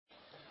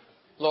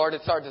Lord,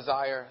 it's our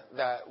desire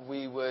that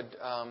we would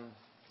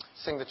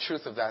sing the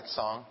truth of that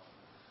song.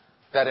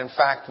 That in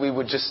fact we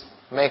would just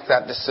make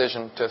that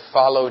decision to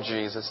follow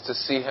Jesus, to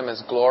see Him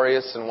as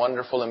glorious and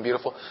wonderful and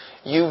beautiful.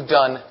 You've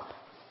done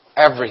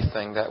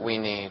everything that we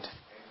need.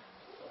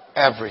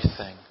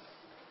 Everything.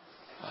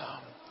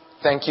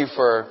 Thank you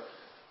for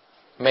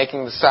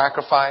making the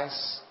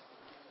sacrifice,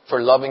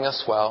 for loving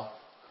us well,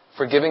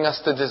 for giving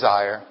us the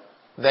desire,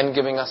 then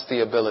giving us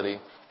the ability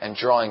and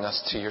drawing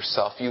us to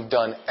yourself. You've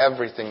done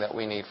everything that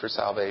we need for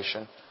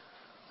salvation,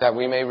 that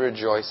we may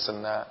rejoice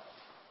in that,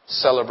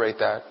 celebrate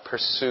that,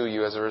 pursue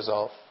you as a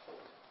result.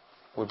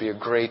 Would be a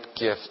great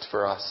gift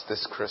for us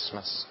this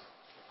Christmas.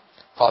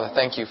 Father,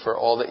 thank you for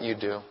all that you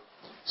do.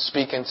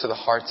 Speak into the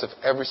hearts of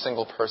every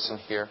single person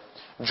here.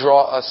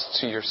 Draw us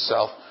to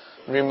yourself.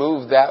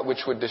 Remove that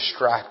which would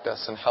distract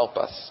us and help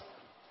us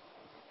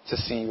to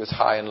see you as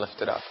high and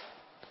lifted up.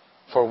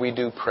 For we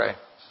do pray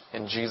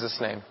in Jesus'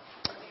 name.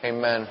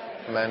 Amen.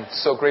 Amen.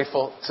 So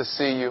grateful to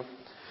see you.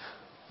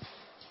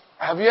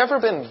 Have you ever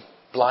been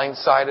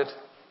blindsided?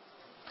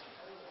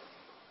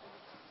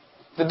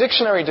 The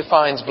dictionary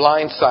defines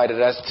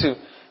blindsided as to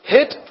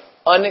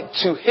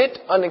hit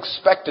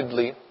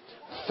unexpectedly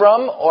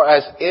from or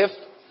as if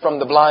from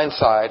the blind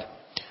side,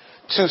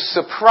 to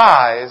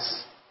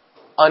surprise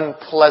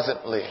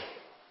unpleasantly.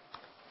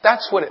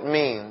 That's what it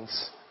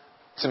means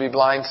to be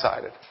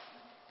blindsided.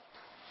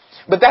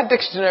 But that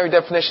dictionary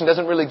definition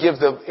doesn't really give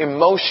the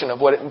emotion of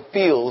what it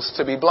feels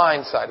to be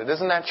blindsided.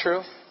 Isn't that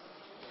true?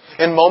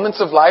 In moments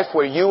of life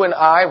where you and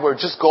I were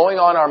just going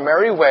on our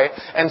merry way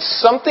and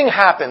something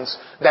happens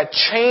that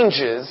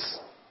changes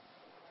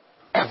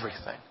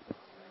everything.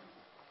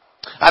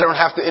 I don't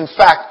have to, in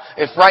fact,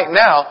 if right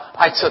now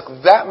I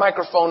took that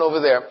microphone over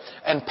there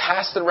and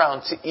passed it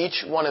around to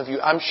each one of you,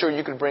 I'm sure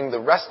you could bring the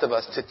rest of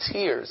us to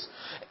tears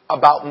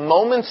about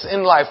moments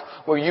in life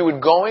where you were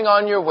going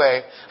on your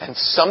way and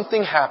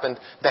something happened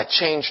that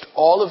changed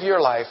all of your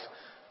life,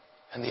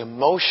 and the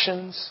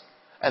emotions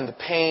and the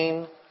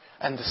pain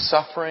and the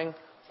suffering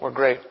were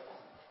great.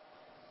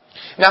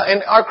 Now,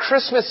 in our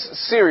Christmas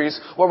series,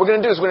 what we're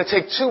going to do is we're going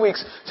to take 2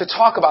 weeks to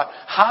talk about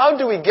how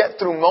do we get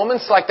through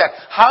moments like that?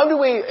 How do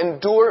we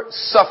endure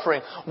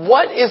suffering?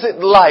 What is it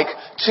like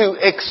to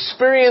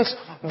experience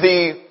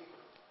the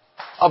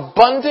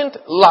abundant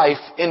life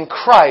in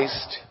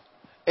Christ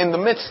in the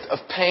midst of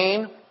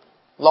pain,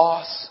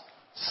 loss,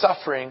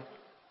 suffering,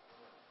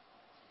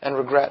 and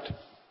regret?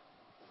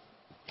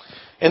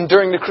 And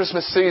during the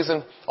Christmas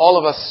season, all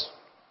of us,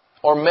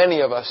 or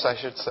many of us, I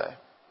should say,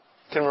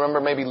 can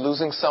remember maybe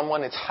losing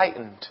someone. It's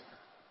heightened.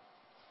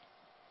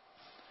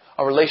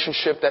 A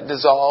relationship that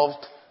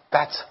dissolved,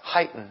 that's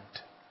heightened.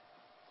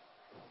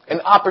 An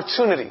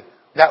opportunity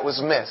that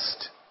was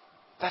missed,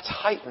 that's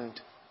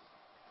heightened.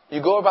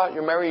 You go about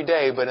your merry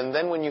day, and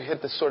then when you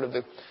hit the sort of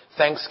the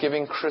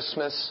Thanksgiving,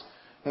 Christmas,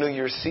 New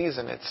Year's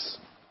season, it's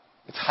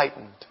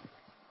heightened.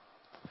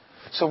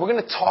 So we're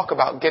going to talk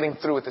about getting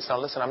through with this. Now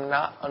listen, I'm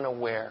not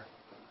unaware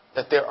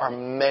that there are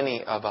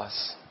many of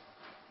us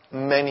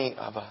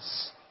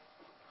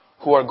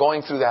who are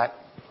going through that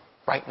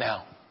right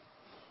now.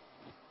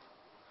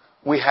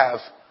 We have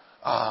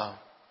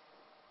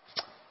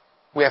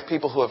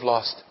people who have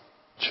lost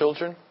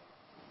children,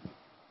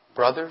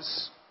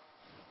 brothers,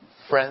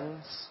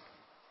 friends.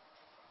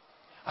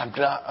 I'm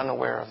not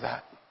unaware of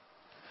that.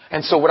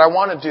 And so what I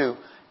want to do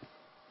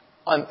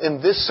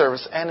in this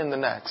service and in the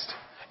next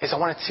is I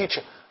want to teach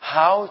you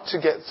how to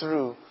get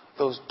through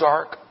those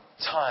dark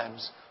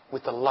times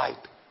with the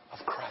light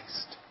of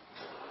Christ.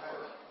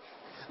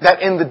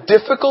 That in the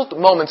difficult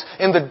moments,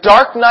 in the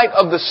dark night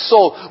of the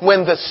soul,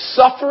 when the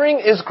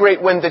suffering is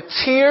great, when the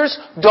tears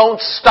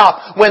don't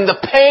stop, when the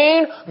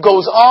pain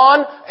goes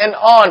on and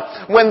on,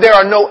 when there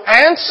are no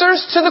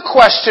answers to the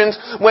questions,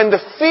 when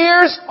the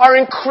fears are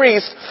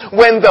increased,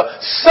 when the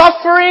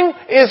suffering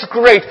is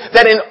great,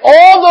 that in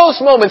all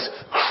those moments,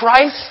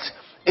 Christ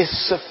is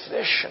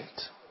sufficient.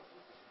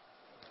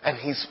 And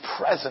He's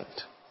present.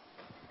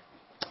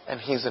 And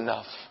He's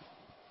enough.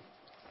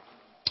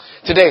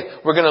 Today,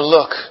 we're going to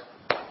look,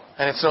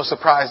 and it's no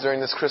surprise during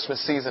this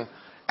Christmas season,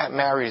 at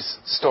Mary's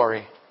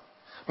story.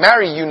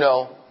 Mary, you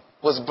know,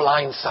 was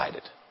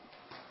blindsided.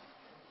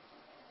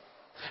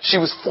 She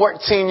was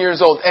 14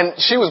 years old, and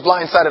she was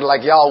blindsided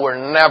like y'all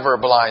were never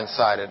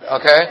blindsided,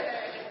 okay?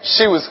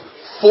 She was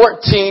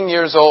 14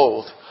 years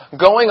old,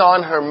 going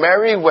on her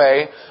merry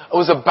way,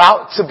 was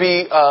about to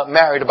be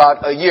married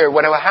about a year.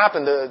 What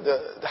happened,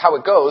 how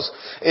it goes,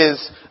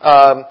 is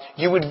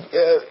you would,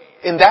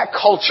 in that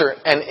culture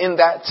and in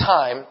that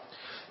time,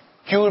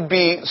 you would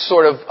be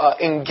sort of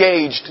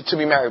engaged to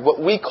be married.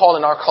 What we call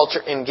in our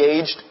culture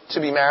engaged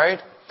to be married.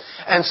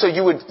 And so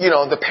you would,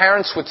 the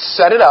parents would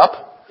set it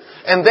up,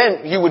 and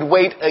then you would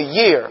wait a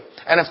year.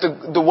 And if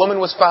the woman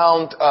was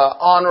found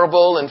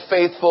honorable and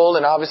faithful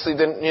and obviously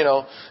didn't,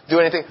 do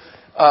anything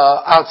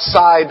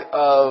outside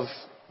of,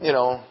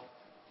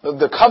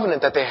 the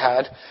covenant that they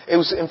had, it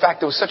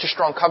was such a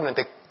strong covenant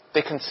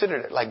they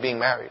considered it like being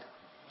married.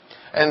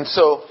 And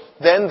so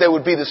then there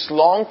would be this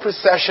long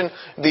procession.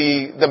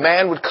 The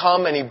man would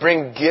come and he'd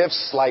bring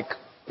gifts like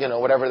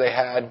whatever they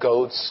had,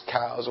 goats,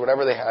 cows,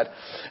 whatever they had.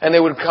 And they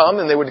would come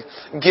and they would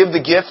give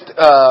the gift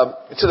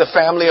to the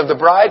family of the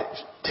bride,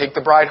 take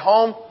the bride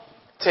home,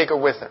 take her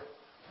with her.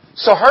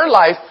 So her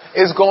life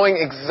is going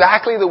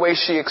exactly the way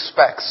she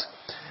expects.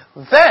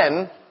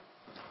 Then,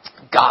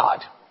 God.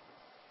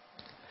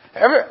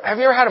 Have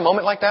you ever had a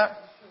moment like that?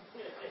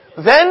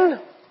 Then,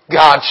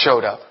 God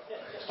showed up.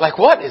 Like,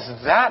 what is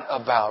that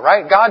about,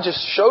 right? God just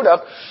showed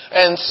up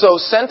and so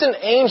sent an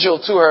angel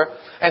to her.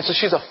 And so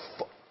she's a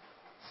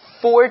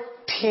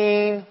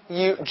 14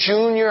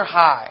 junior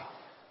high,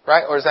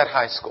 right? Or is that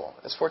high school?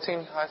 Is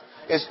 14 high?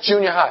 It's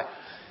junior high.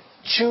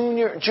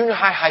 Junior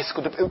high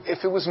school.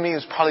 If it was me, it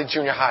was probably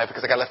junior high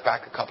because I got left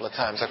back a couple of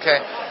times, okay?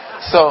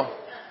 So,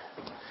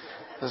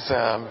 there's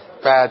a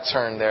bad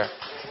turn there.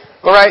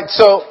 All right,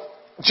 so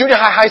junior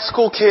high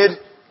school kid,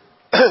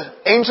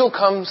 angel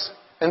comes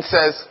and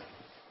says,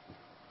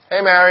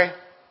 "Hey, Mary.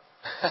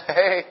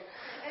 Hey,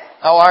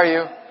 how are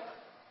you?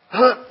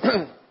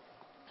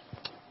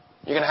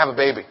 You're going to have a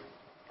baby."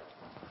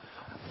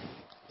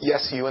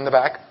 Yes, you in the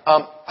back.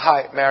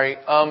 Hi, Mary.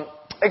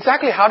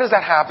 Exactly how does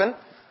that happen?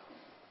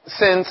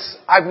 Since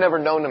I've never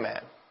known a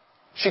man.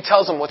 She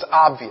tells him what's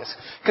obvious.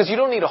 Because you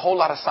don't need a whole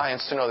lot of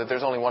science to know that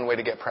there's only one way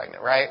to get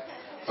pregnant, right?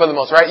 For the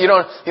most, right? You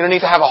don't need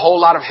to have a whole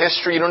lot of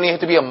history. You don't need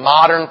to be a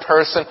modern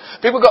person.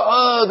 People go,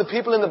 the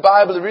people in the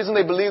Bible, the reason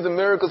they believe the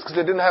miracles because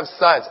they didn't have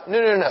science. No.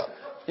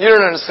 You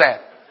don't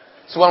understand.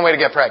 It's one way to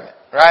get pregnant,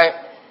 right?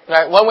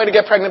 Right? One way to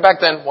get pregnant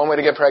back then, one way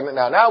to get pregnant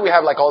now. Now we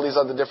have like all these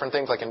other different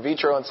things like in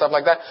vitro and stuff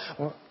like that.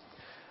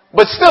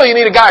 But still, you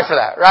need a guy for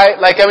that, right?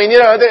 Like, I mean,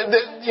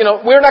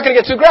 we're not going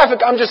to get too graphic.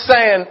 I'm just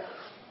saying,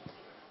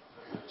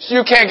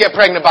 you can't get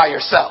pregnant by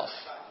yourself,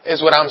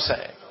 is what I'm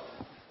saying.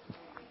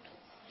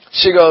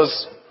 She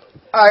goes,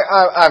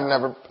 I've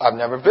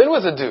never been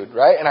with a dude,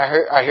 right? And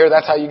I hear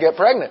that's how you get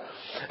pregnant.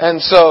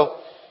 And so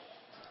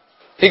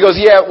he goes,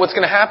 yeah, what's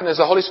going to happen is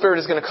the Holy Spirit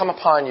is going to come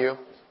upon you,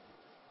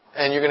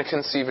 and you're going to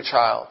conceive a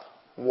child.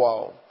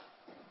 Whoa.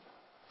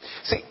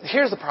 See,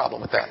 here's the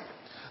problem with that.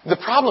 The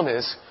problem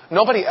is,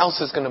 nobody else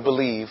is going to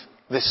believe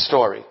this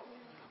story.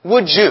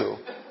 Would you?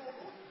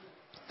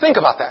 Think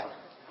about that.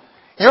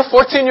 Your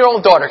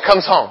 14-year-old daughter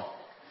comes home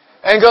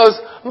and goes,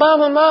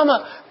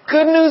 Mama,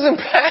 good news and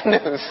bad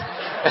news.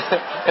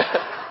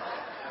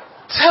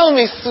 Tell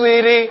me,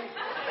 sweetie.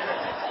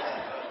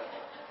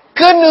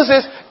 Good news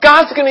is,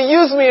 God's going to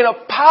use me in a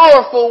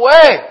powerful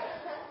way.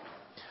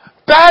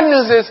 Bad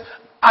news is,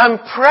 I'm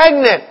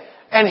pregnant,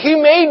 and He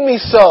made me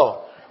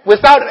so,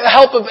 without the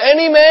help of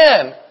any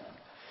man.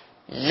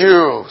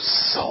 You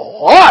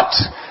slut!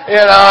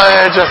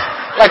 Just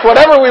like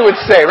whatever we would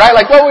say, right?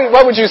 Like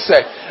what would you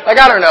say?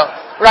 Like I don't know,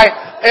 right?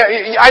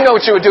 I know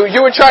what you would do. You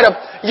would try to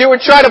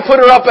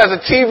put her up as a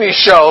TV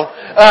show,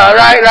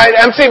 right?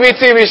 MTV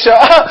TV show.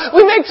 Oh,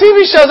 we make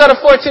TV shows out of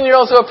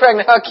 14-year-olds who are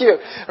pregnant. How cute,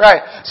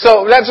 right?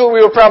 So that's what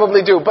we would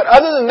probably do. But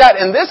other than that,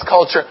 in this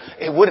culture,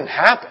 it wouldn't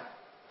happen.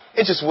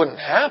 It just wouldn't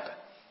happen.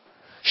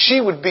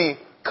 She would be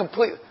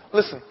complete.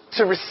 Listen,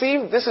 to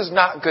receive this is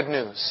not good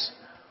news.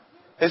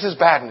 This is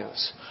bad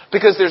news.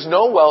 Because there's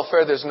no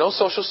welfare, there's no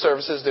social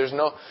services, there's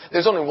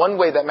only one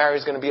way that Mary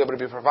is going to be able to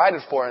be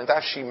provided for, and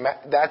that's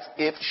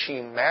if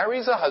she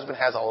marries a husband,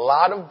 has a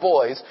lot of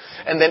boys,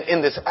 and then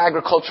in this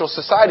agricultural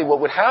society, what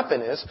would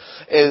happen is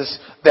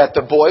that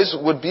the boys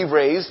would be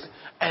raised,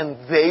 and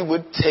they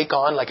would take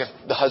on, like if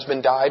the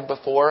husband died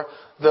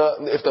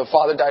if the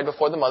father died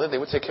before the mother, they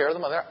would take care of the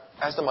mother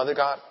as the mother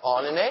got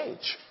on in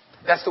age.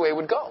 That's the way it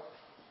would go.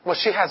 Well,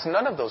 she has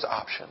none of those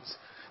options.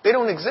 They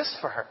don't exist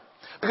for her.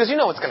 Because you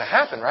know what's going to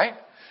happen, right?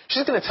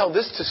 She's going to tell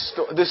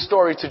this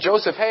story to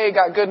Joseph, hey,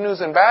 got good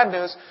news and bad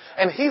news,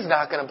 and he's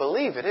not going to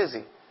believe it, is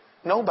he?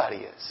 Nobody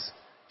is.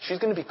 She's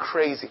going to be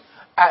crazy.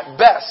 At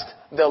best,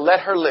 they'll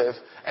let her live,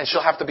 and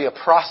she'll have to be a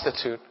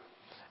prostitute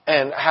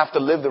and have to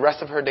live the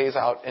rest of her days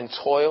out in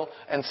toil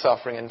and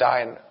suffering and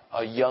die in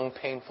a young,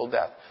 painful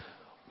death.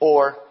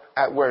 Or,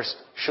 at worst,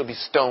 she'll be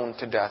stoned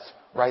to death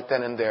right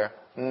then and there,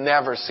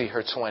 never see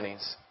her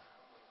 20s.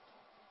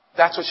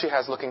 That's what she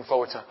has looking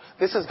forward to.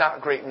 This is not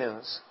great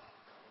news.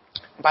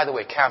 By the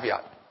way,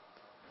 caveat.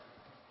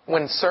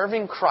 When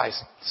serving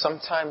Christ,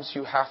 sometimes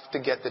you have to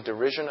get the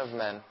derision of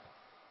men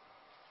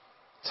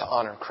to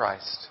honor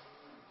Christ.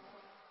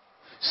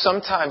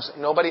 Sometimes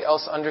nobody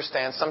else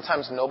understands.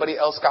 Sometimes nobody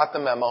else got the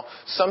memo.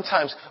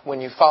 Sometimes when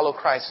you follow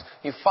Christ,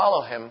 you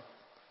follow Him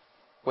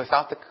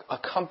without the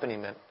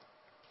accompaniment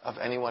of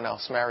anyone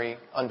else. Mary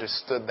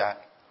understood that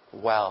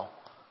well.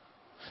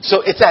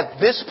 So it's at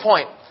this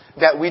point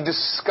that we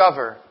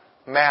discover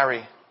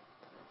Mary.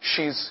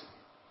 She's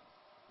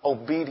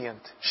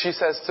obedient. She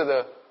says to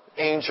the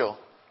angel,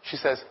 she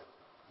says,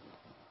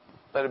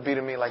 let it be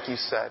to me like you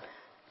said.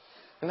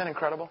 Isn't that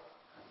incredible?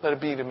 Let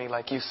it be to me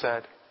like you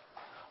said.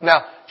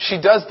 Now,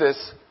 she does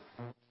this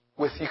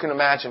with, you can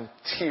imagine,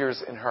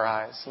 tears in her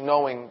eyes,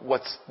 knowing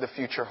what the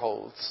future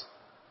holds.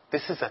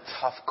 This is a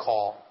tough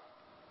call.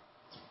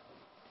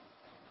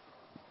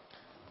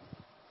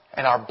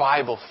 And our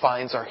Bible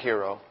finds our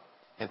hero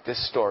in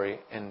this story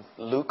in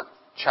Luke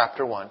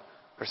chapter 1,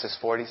 verses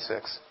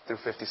 46 through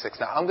 56.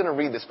 Now, I'm going to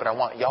read this, but I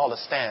want y'all to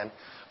stand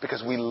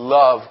because we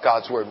love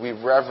God's Word. We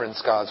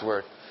reverence God's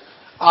Word.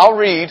 I'll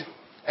read,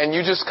 and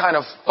you just kind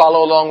of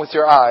follow along with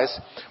your eyes.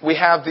 We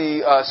have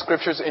the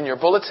scriptures in your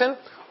bulletin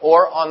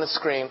or on the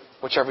screen,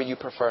 whichever you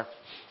prefer.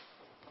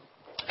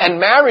 And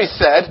Mary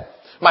said,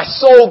 "My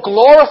soul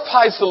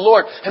glorifies the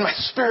Lord, and my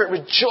spirit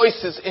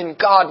rejoices in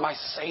God, my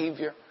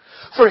Savior.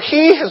 For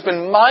He has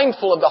been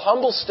mindful of the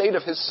humble state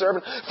of His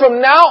servant. From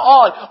now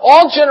on,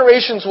 all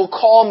generations will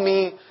call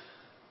me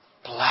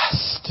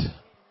blessed.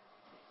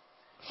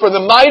 For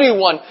the Mighty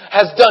One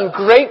has done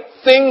great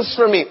things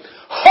for me.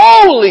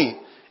 Holy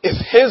is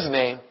His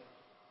name.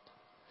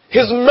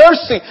 His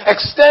mercy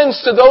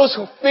extends to those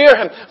who fear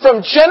Him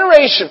from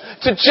generation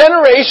to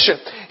generation.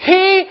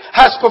 He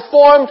has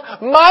performed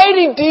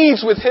mighty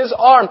deeds with His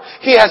arm.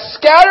 He has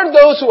scattered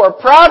those who are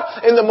proud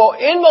in the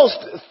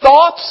inmost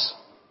thoughts.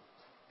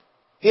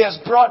 He has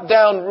brought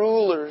down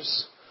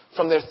rulers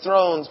from their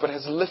thrones, but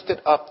has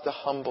lifted up the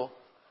humble.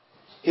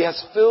 He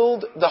has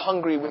filled the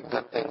hungry with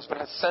good things, but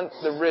has sent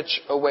the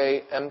rich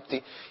away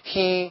empty.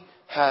 He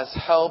has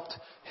helped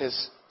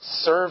His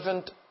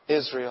servant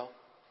Israel,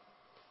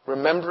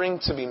 remembering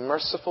to be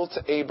merciful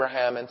to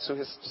Abraham and to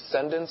his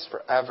descendants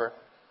forever,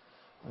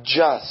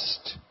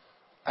 just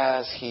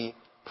as He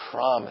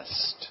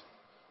promised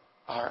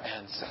our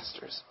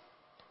ancestors."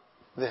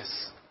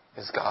 This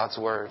is God's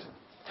Word.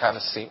 Have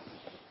a seat.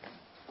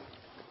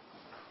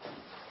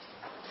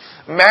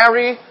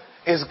 Mary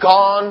is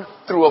gone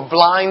through a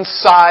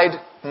blindside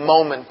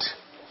moment.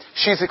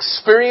 She's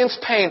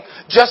experienced pain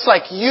just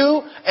like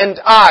you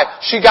and I.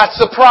 She got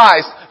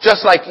surprised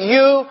just like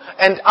you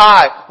and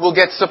I will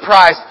get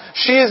surprised.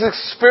 She is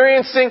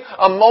experiencing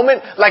a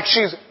moment like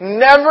she's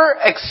never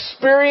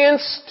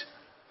experienced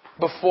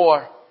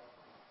before.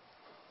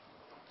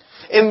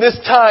 In this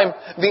time,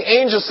 the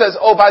angel says,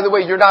 "Oh, by the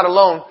way, you're not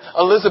alone.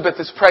 Elizabeth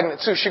is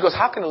pregnant too." She goes,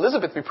 "How can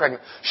Elizabeth be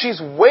pregnant?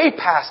 She's way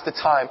past the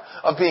time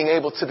of being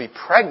able to be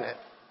pregnant."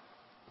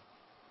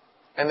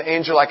 And the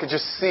angel, I could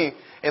just see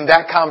in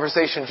that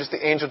conversation, just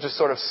the angel just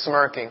sort of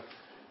smirking.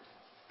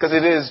 Because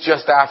it is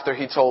just after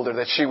he told her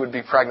that she would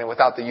be pregnant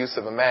without the use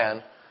of a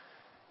man.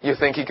 You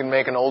think he can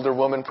make an older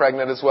woman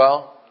pregnant as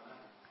well?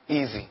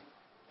 Easy.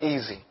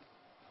 Easy.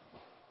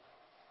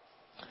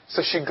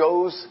 So she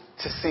goes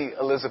to see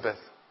Elizabeth.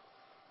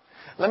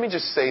 Let me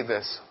just say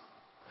this.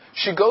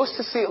 She goes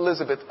to see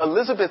Elizabeth.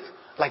 Elizabeth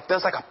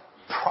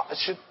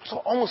she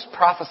almost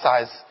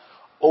prophesies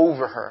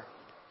over her.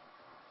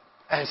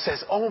 And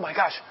says, "Oh my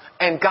gosh."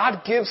 And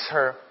God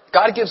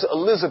gives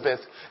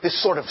Elizabeth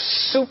this sort of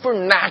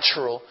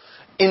supernatural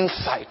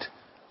insight.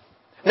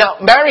 Now,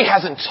 Mary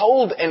hasn't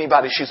told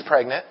anybody she's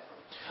pregnant.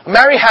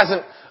 Mary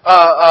hasn't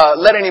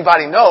let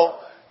anybody know.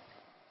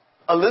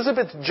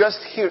 Elizabeth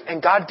just hears,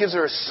 and God gives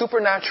her a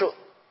supernatural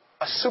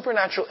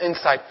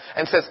insight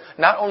and says,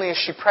 not only is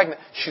she pregnant,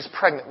 she's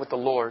pregnant with the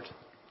Lord.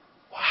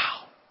 Wow.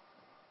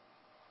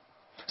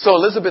 So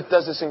Elizabeth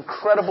does this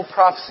incredible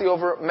prophecy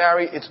over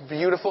Mary. It's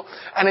beautiful.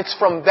 And it's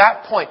from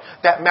that point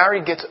that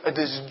Mary gets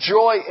this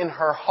joy in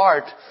her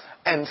heart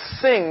and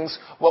sings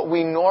what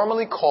we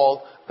normally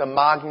call the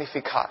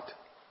Magnificat.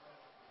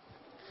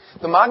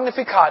 The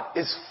Magnificat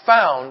is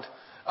found,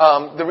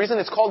 the reason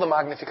it's called the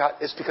Magnificat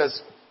is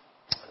because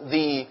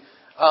the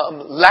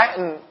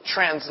Latin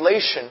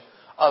translation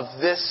of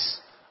this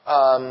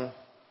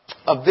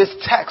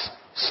text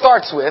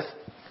starts with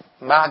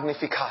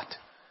Magnificat.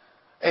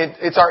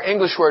 It's our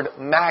English word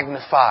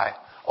magnify.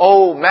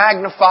 Oh,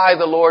 magnify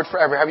the Lord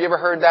forever. Have you ever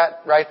heard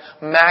that, right?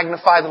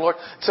 Magnify the Lord.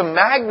 To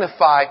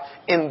magnify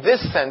in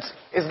this sense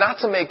is not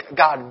to make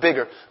God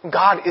bigger.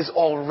 God is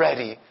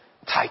already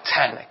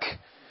titanic.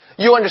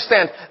 You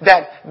understand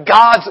that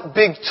God's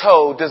big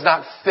toe does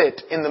not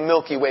fit in the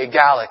Milky Way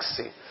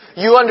galaxy.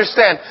 You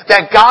understand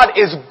that God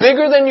is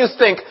bigger than you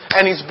think,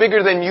 and He's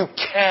bigger than you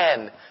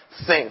can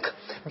think.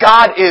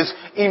 God is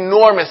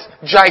enormous,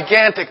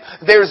 gigantic.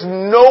 There's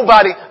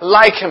nobody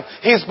like Him.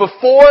 He's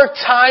before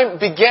time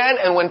began,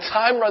 and when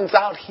time runs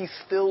out, He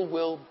still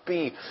will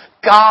be.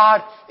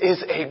 God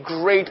is a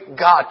great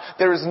God.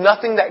 There is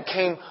nothing that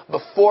came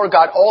before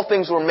God. All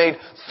things were made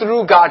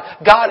through God.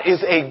 God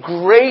is a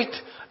great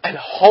and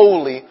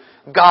holy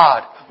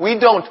God. We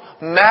don't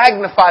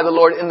magnify the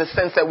Lord in the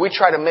sense that we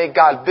try to make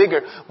God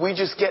bigger. We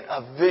just get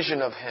a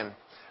vision of Him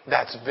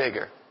that's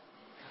bigger.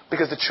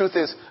 Because the truth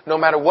is, no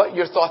matter what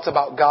your thoughts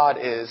about God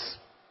is,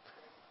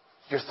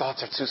 your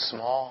thoughts are too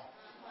small.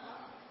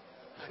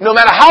 No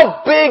matter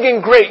how big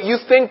and great you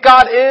think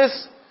God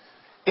is,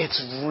 it's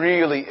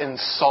really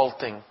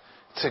insulting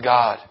to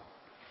God.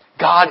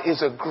 God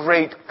is a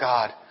great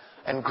God,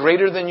 and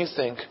greater than you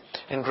think,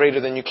 and greater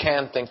than you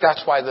can think.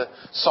 That's why the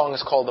song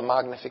is called the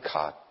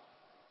Magnificat.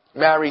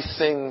 Mary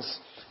sings,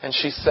 and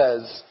she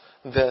says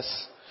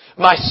this: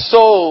 "My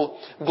soul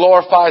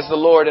glorifies the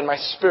Lord, and my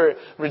spirit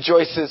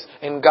rejoices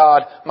in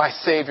God, my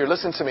Savior."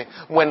 Listen to me.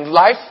 When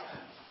life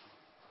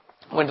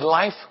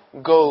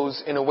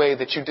goes in a way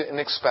that you didn't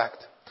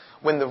expect,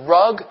 when the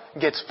rug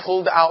gets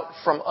pulled out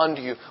from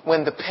under you,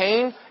 when the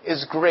pain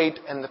is great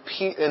and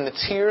the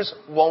tears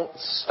won't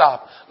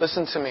stop.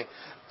 Listen to me.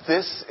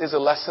 This is a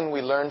lesson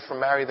we learned from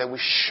Mary that we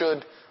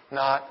should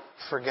not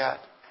forget.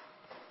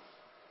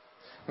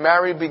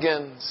 Mary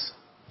begins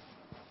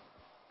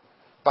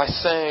by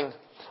saying,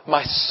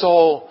 my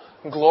soul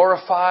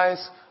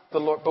glorifies the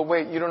Lord. But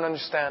wait, you don't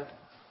understand.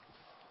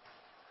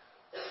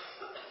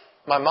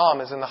 My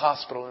mom is in the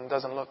hospital and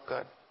doesn't look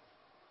good.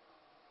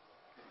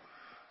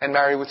 And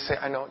Mary would say,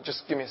 I know,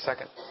 just give me a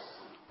second.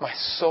 My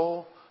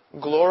soul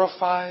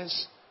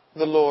glorifies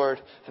the Lord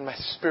and my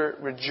spirit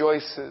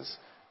rejoices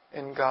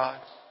in God.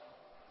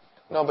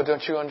 No, but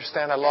don't you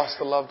understand? I lost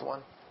a loved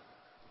one.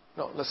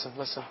 No, listen.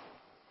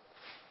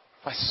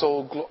 My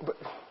soul, but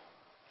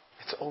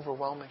it's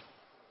overwhelming.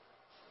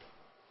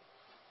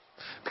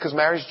 Because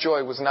Mary's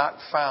joy was not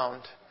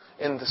found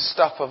in the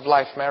stuff of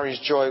life. Mary's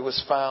joy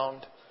was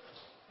found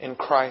in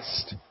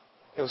Christ.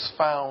 It was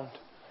found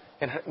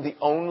in the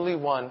only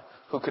one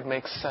who could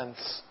make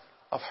sense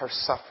of her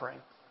suffering.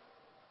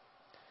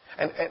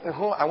 And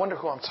I wonder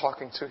who I'm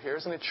talking to here.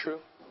 Isn't it true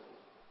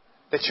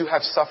that you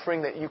have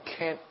suffering that you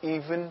can't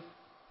even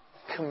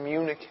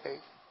communicate?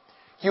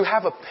 You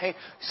have a pain.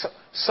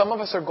 Some of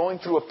us are going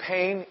through a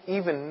pain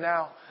even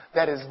now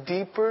that is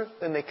deeper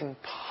than they can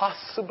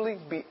possibly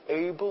be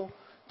able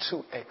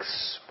to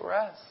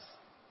express.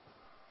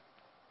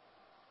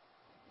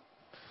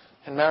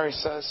 And Mary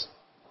says,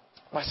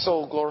 my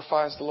soul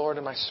glorifies the Lord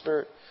and my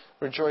spirit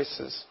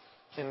rejoices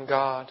in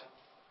God,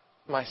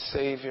 my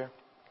Savior.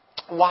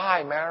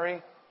 Why,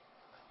 Mary?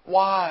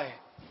 Why?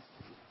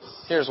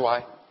 Here's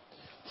why.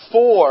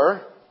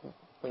 For,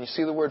 when you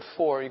see the word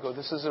for, you go,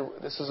 this is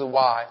a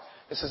why.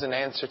 This is an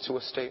answer to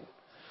a statement.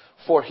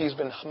 For He's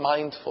been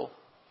mindful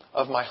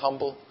of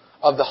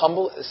the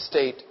humble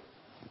estate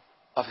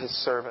of His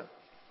servant.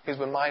 He's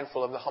been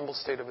mindful of the humble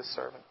state of His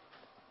servant.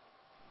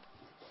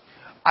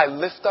 I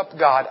lift up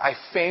God, I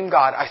fame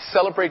God, I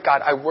celebrate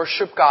God, I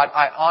worship God,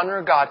 I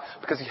honor God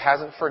because He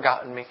hasn't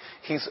forgotten me.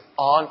 He's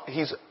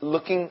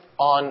looking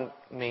on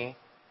me.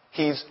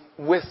 He's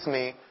with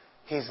me.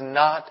 He's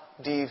not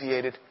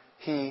deviated.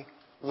 He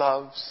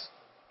loves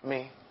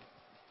me.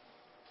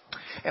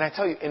 And I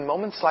tell you, in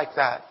moments like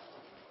that,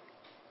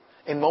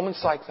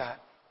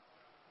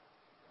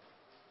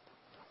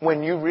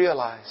 when you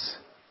realize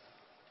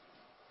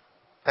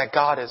that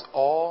God is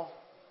all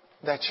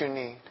that you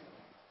need,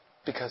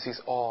 because He's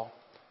all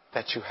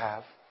that you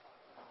have.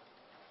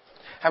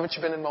 Haven't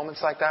you been in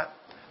moments like that?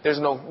 There's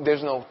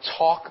no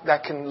talk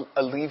that can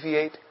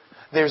alleviate.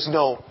 There's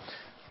no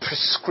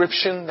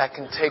prescription that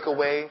can take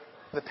away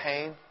the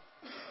pain.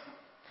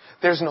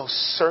 There's no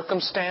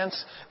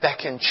circumstance that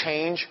can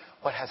change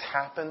what has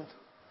happened.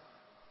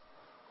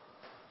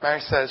 Mary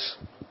says,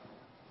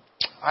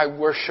 I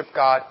worship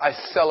God, I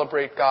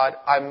celebrate God,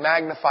 I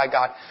magnify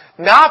God.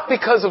 Not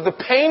because of the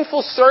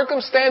painful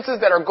circumstances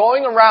that are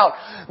going around.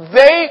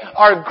 They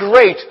are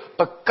great,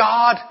 but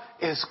God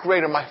is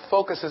greater. My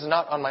focus is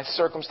not on my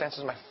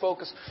circumstances. My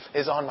focus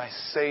is on my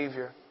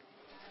Savior.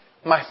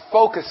 My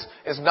focus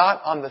is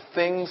not on the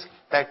things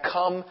that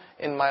come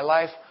in my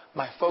life.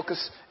 My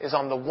focus is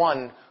on the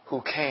one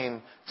who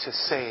came to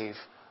save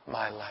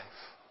my life.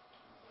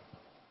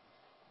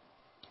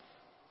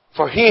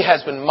 For He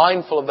has been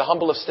mindful of the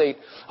humble estate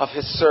of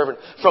His servant.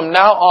 From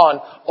now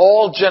on,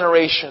 all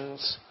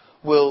generations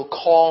will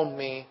call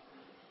me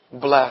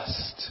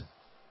blessed.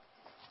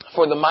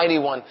 For the Mighty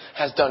One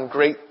has done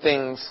great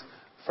things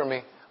for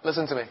me.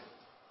 Listen to me.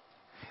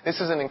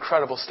 This is an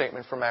incredible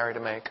statement for Mary to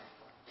make.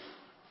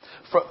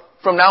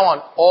 From now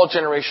on, all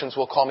generations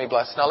will call me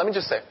blessed. Now let me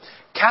just say,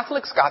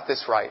 Catholics got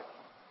this right.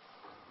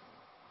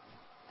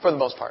 For the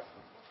most part.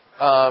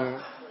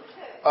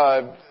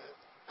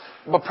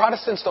 But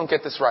Protestants don't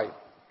get this right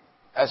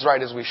as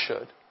we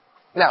should.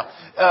 Now,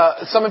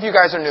 some of you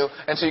guys are new,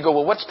 and so you go,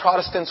 well, what's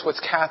Protestants, what's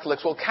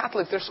Catholics? Well,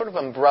 Catholics, they're sort of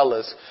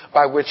umbrellas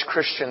by which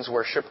Christians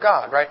worship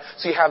God, right?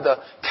 So you have the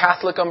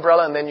Catholic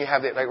umbrella, and then you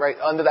have right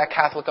under that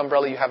Catholic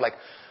umbrella, you have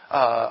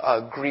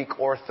a Greek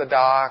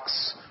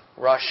Orthodox,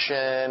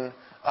 Russian,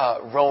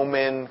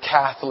 Roman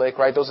Catholic,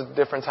 right? Those are the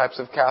different types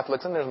of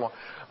Catholics, and there's more.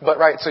 But,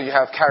 right, so you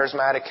have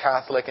Charismatic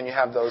Catholic, and you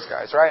have those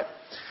guys, right?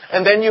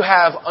 And then you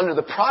have, under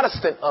the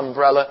Protestant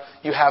umbrella,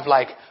 you have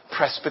like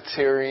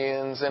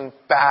Presbyterians and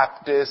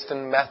Baptists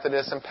and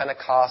Methodists and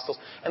Pentecostals.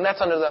 And that's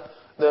under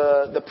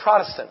the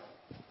Protestant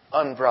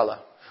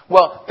umbrella.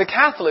 Well, the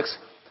Catholics,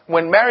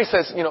 when Mary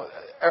says,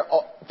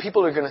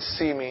 people are going to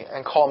see me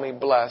and call me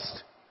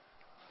blessed,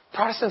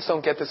 Protestants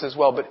don't get this as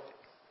well, but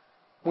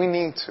we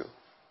need to.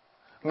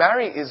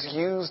 Mary is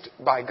used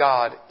by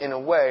God in a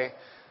way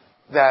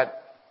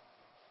that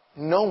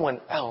no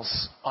one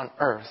else on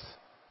earth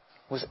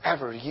was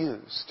ever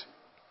used.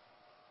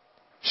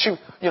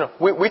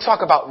 We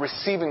talk about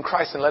receiving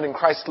Christ and letting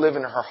Christ live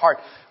in her heart.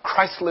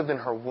 Christ lived in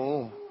her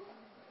womb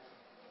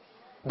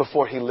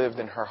before He lived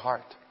in her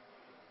heart.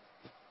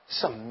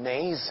 It's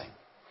amazing.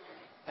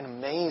 An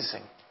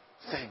amazing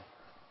thing.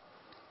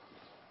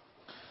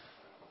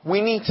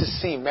 We need to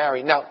see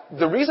Mary. Now,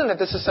 the reason that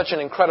this is such an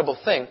incredible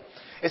thing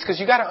is because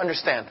you got to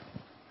understand.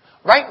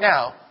 Right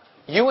now,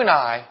 you and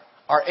I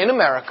are in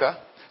America,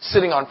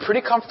 sitting on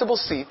pretty comfortable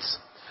seats,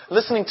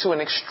 listening to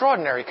an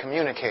extraordinary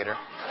communicator.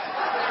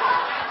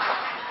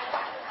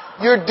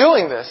 You're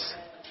doing this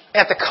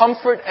at the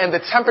comfort, and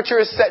the temperature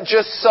is set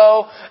just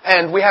so,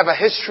 and we have a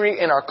history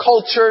in our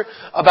culture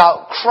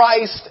about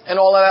Christ and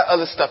all of that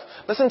other stuff.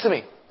 Listen to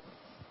me.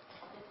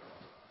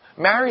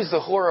 Mary's the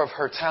whore of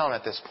her town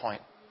at this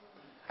point.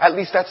 At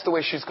least that's the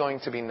way she's going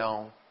to be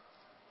known.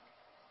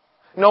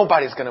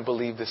 Nobody's going to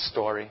believe this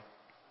story.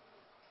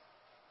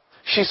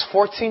 She's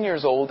 14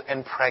 years old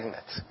and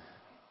pregnant.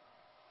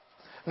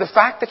 The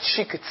fact that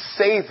she could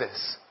say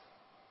this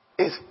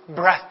is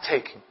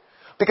breathtaking.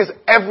 Because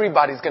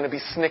everybody's going to be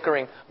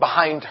snickering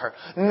behind her.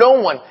 No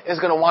one is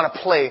going to want to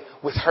play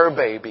with her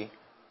baby.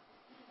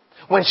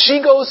 When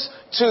she goes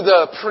to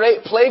the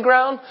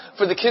playground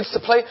for the kids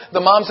to play, the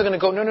moms are going to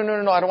go, no,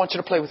 I don't want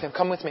you to play with him.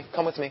 Come with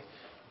me.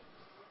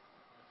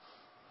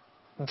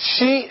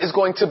 She is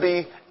going to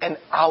be an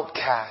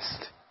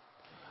outcast.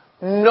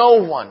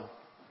 No one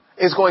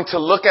is going to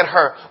look at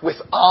her with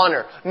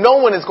honor. No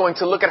one is going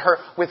to look at her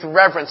with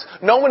reverence.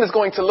 No one is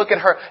going to look at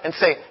her and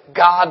say,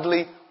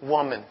 godly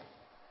woman.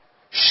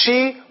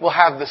 She will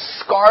have the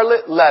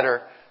scarlet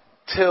letter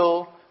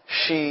till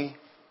she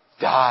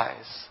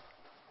dies.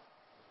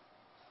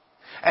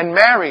 And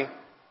Mary,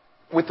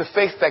 with the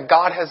faith that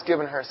God has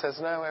given her, says,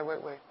 no,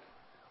 wait.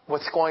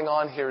 What's going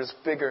on here is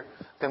bigger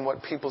than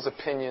what people's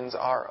opinions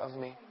are of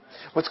me.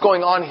 What's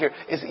going on here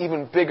is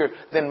even bigger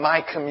than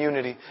my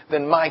community,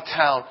 than my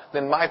town,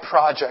 than my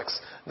projects,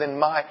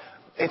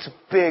 it's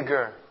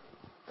bigger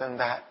than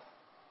that.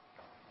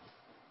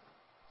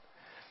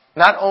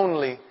 Not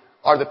only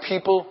are the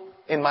people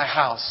in my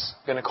house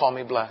going to call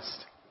me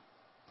blessed,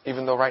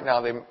 even though right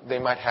now they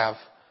might have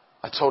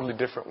a totally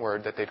different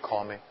word that they'd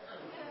call me.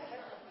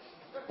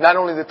 Not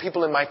only the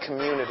people in my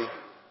community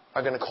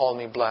are going to call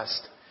me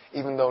blessed,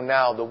 even though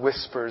now the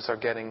whispers are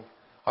going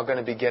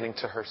to be getting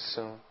to her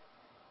soon.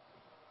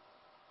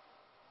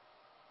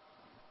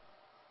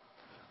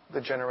 The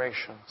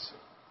generations.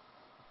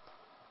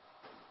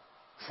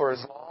 For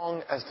as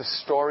long as the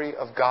story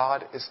of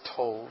God is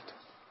told,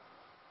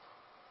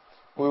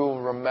 we will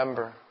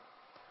remember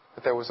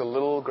that there was a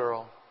little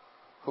girl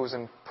who was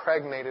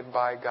impregnated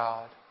by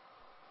God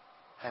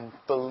and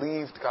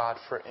believed God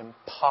for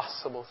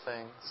impossible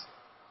things.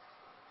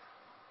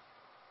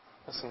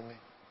 Listen to me.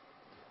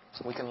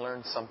 We can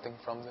learn something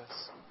from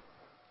this.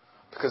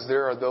 Because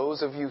there are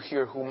those of you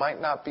here who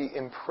might not be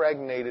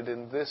impregnated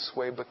in this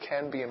way, but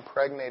can be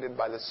impregnated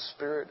by the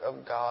Spirit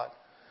of God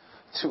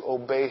to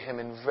obey Him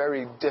in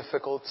very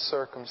difficult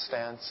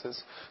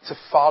circumstances, to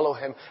follow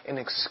Him in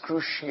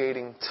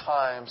excruciating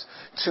times,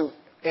 to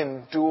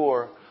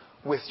endure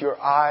with your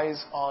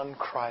eyes on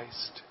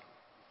Christ.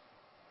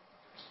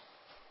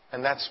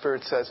 And that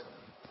Spirit says,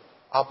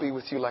 I'll be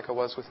with you like I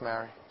was with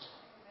Mary.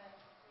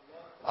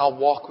 I'll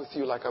walk with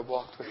you like I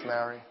walked with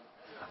Mary.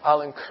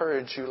 I'll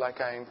encourage you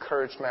like I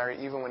encouraged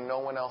Mary, even when no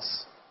one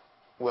else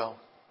will.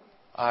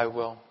 I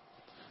will.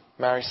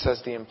 Mary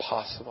says the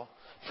impossible.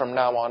 From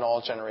now on,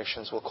 all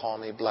generations will call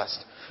me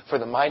blessed. For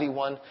the Mighty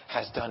One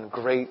has done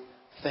great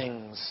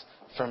things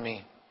for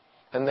me.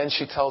 And then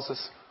she tells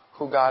us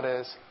who God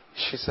is.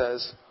 She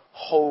says,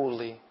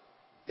 holy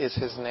is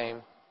His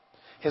name.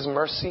 His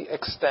mercy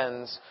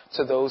extends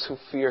to those who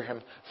fear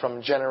Him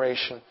from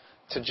generation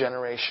to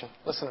generation.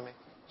 Listen to me.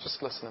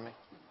 Just listen to me.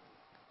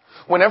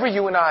 Whenever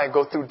you and I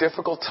go through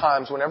difficult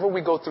times, whenever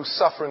we go through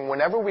suffering,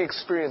 whenever we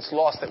experience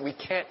loss that we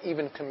can't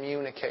even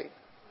communicate,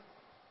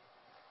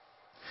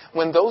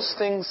 when those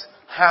things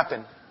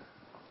happen,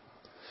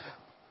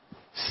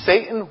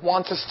 Satan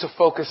wants us to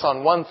focus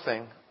on one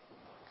thing.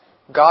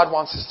 God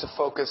wants us to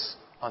focus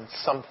on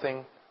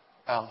something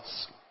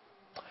else.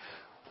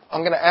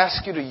 I'm going to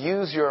ask you to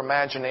use your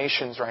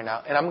imaginations right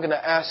now, and I'm going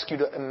to ask you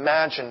to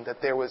imagine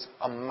that there was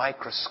a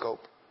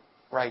microscope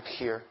right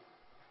here.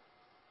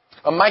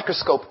 A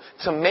microscope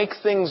to make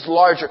things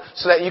larger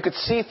so that you could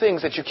see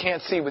things that you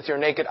can't see with your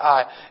naked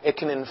eye. It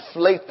can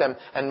inflate them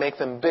and make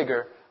them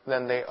bigger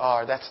than they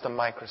are. That's the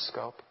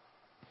microscope.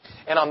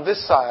 And on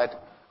this side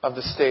of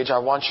the stage, I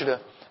want you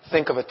to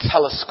think of a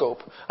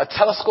telescope. A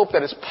telescope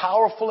that is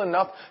powerful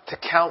enough to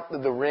count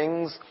the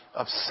rings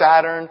of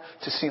Saturn,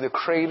 to see the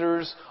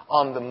craters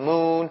on the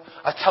moon.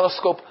 A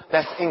telescope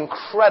that's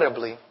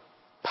incredibly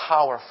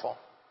powerful.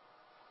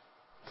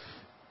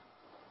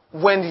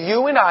 When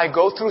you and I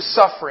go through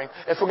suffering,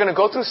 if we're going to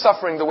go through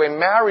suffering the way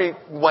Mary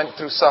went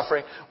through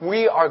suffering,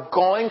 we're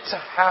going to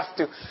have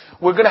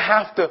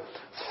to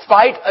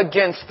fight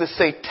against the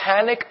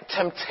satanic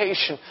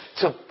temptation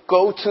to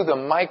go to the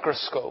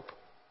microscope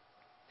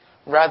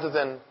rather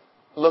than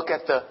look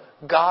at the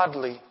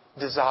godly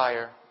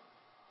desire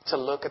to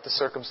look at the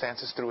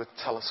circumstances through a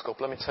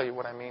telescope. Let me tell you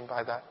what I mean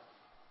by that.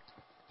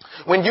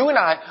 When you and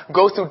I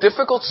go through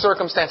difficult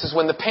circumstances,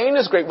 when the pain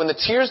is great, when the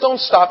tears don't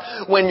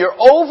stop, when you're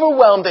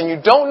overwhelmed and you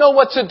don't know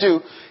what to do,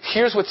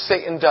 here's what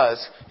Satan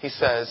does. He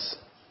says,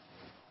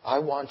 I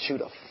want you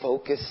to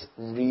focus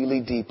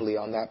really deeply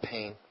on that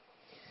pain.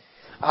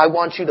 I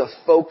want you to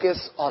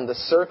focus on the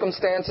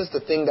circumstances, the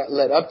thing that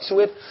led up to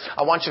it.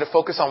 I want you to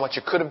focus on what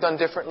you could have done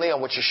differently,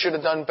 on what you should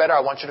have done better. I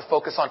want you to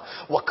focus on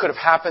what could have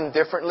happened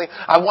differently.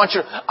 I want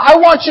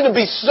you to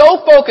be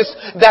so focused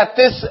that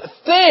this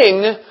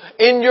thing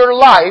in your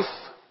life,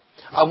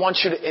 I want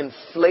you to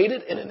inflate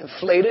it and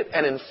inflate it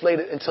and inflate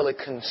it until it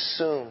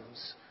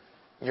consumes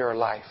your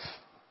life.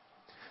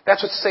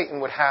 That's what Satan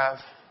would have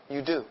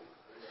you do.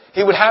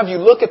 He would have you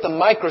look at the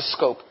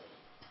microscope.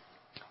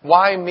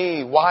 Why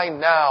me? Why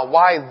now?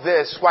 Why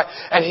this? Why?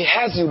 And he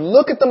has you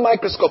look at the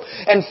microscope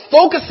and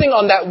focusing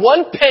on that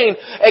one pain,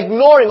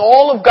 ignoring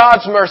all of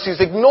God's mercies,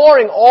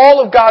 ignoring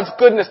all of God's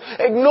goodness,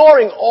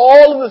 ignoring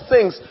all of the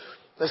things.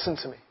 Listen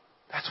to me.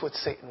 That's what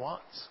Satan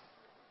wants.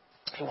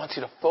 He wants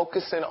you to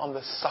focus in on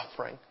the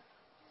suffering.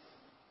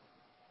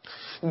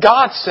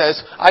 God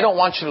says, I don't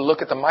want you to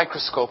look at the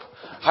microscope.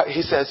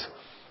 He says,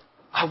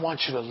 I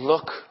want you to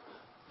look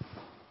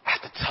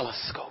at the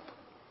telescope.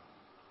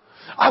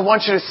 I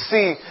want you to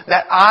see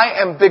that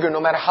I am bigger no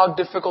matter how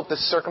difficult the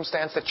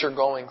circumstance that you're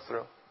going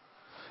through.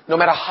 No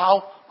matter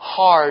how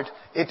hard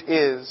it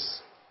is.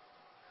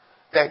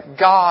 That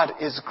God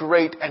is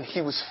great and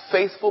He was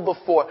faithful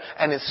before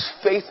and is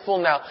faithful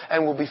now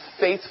and will be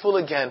faithful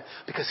again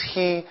because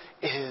He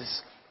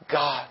is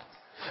God.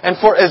 And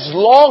for as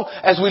long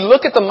as we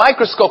look at the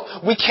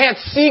microscope, we can't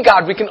see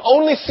God. We can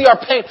only see our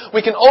pain.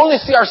 We can only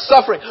see our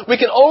suffering. We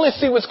can only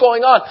see what's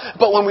going on.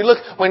 But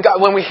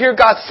when we hear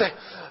God say,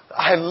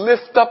 I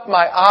lift up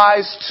my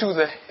eyes to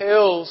the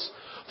hills,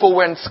 for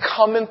whence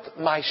cometh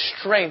my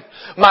strength.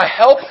 My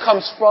help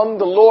comes from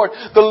the Lord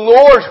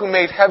who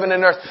made heaven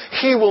and earth.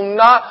 He will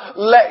not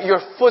let your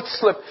foot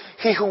slip.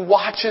 He who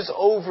watches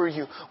over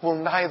you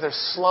will neither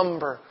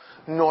slumber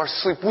nor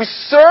sleep. We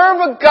serve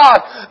a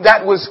God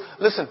that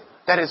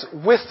is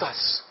with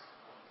us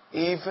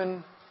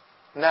even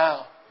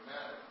now.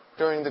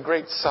 During the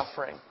great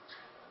suffering,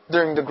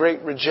 during the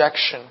great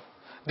rejection,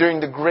 during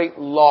the great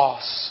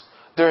loss,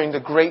 during the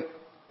great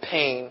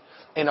pain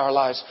in our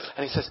lives.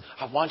 And He says,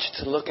 I want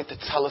you to look at the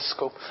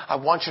telescope. I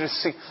want you to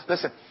see.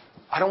 Listen,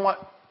 I don't want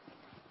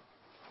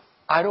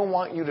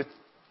you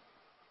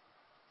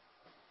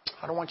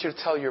to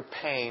tell your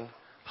pain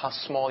how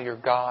small your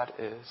God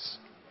is.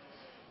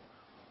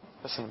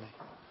 Listen to me.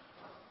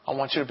 I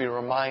want you to be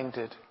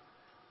reminded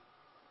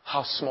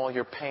how small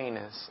your pain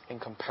is in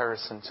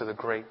comparison to the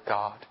great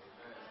God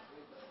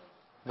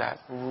that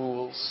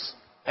rules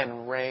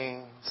and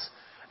reigns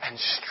and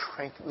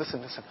strength.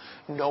 Listen.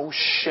 No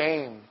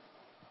shame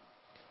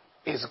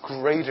is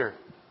greater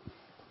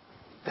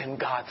than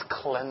God's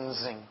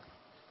cleansing.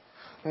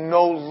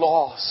 No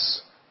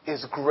loss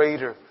is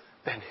greater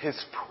than His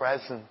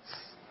presence.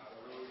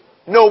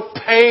 No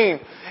pain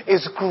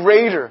is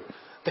greater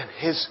than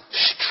His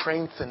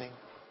strengthening.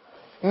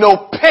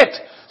 No pit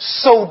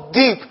so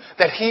deep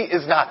that He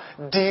is not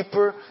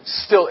deeper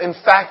still. In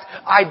fact,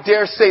 I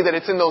dare say that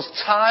it's in those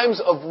times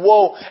of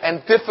woe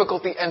and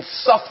difficulty and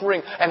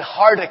suffering and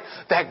heartache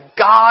that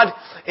God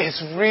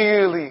is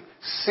really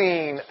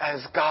seen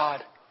as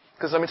God.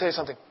 Because let me tell you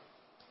something.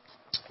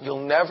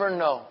 You'll never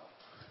know.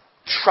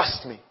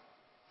 Trust me.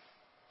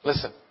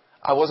 Listen,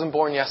 I wasn't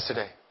born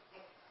yesterday.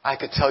 I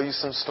could tell you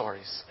some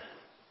stories.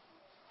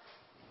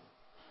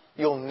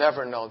 You'll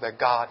never know that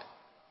God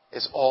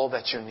is all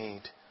that you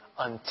need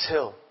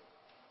until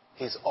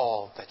He's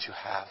all that you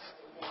have.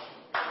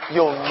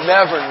 You'll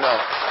never know.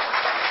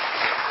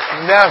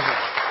 Never.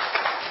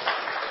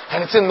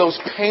 And it's in those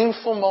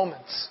painful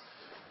moments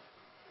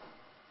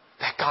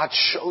that God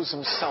shows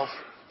Himself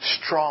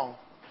strong.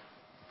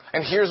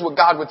 And here's what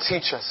God would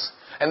teach us.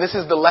 And this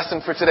is the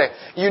lesson for today.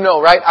 You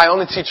know, right? I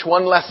only teach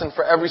one lesson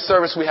for every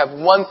service. We have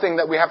one thing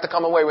that we have to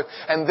come away with.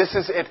 And this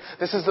is it.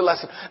 This is the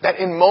lesson. That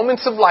in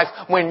moments of life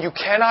when you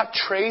cannot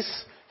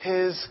trace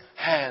His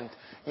hand,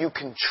 you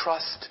can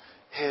trust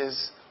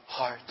His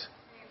heart.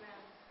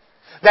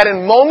 Amen. That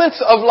in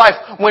moments of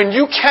life when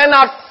you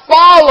cannot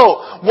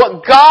follow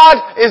what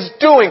God is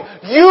doing,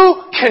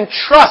 you can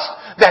trust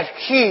that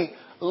He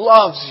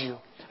loves you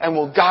and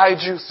will guide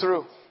you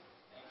through.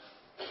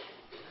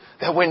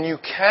 That when you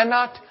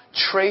cannot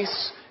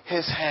trace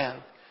His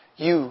hand,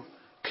 you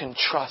can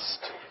trust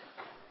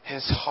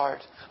His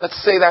heart.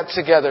 Let's say that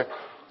together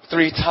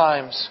 3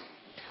 times.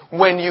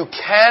 When you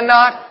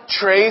cannot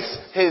trace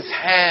His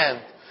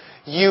hand,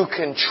 you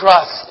can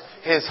trust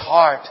His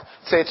heart.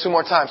 Say it 2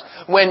 more times.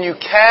 When you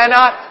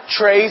cannot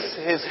trace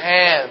His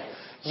hand,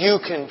 you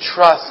can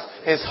trust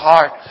His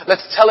heart.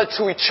 Let's tell it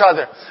to each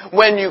other.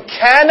 When you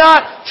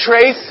cannot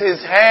trace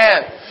His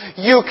hand,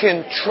 you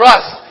can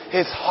trust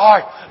His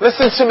heart.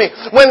 Listen to me.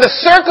 When the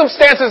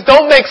circumstances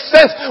don't make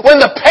sense,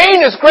 when the pain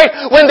is great,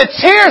 when the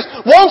tears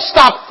won't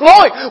stop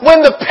flowing,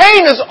 when the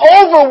pain is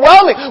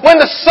overwhelming, when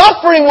the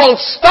suffering won't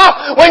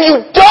stop, when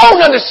you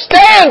don't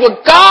understand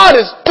what God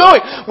is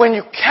doing, when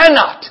you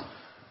cannot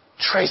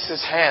trace His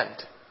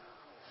hand,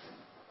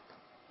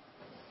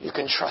 you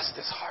can trust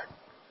His heart.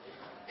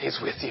 He's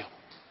with you.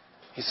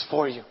 He's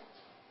for you.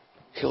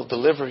 He'll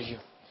deliver you.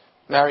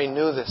 Mary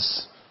knew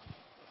this,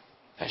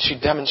 and she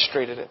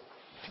demonstrated it.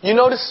 You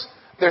notice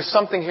there's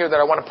something here that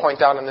I want to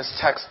point out in this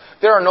text.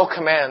 There are no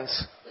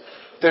commands.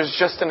 There's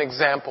just an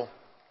example.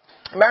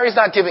 Mary's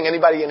not giving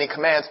anybody any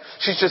commands.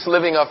 She's just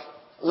living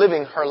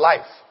her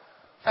life.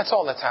 That's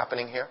all that's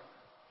happening here.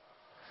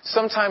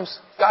 Sometimes,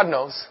 God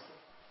knows,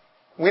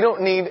 we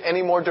don't need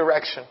any more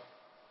direction.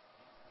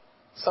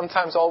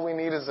 Sometimes all we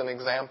need is an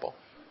example.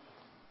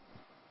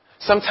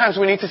 Sometimes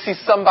we need to see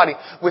somebody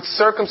with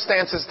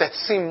circumstances that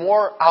seem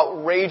more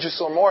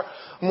outrageous or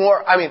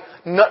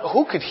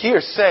who could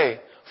here say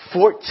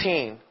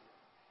 14,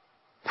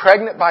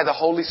 pregnant by the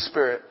Holy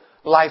Spirit,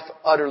 life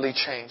utterly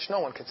changed? No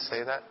one could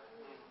say that.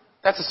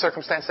 That's a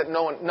circumstance that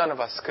none of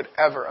us could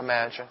ever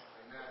imagine.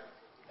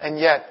 And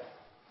yet,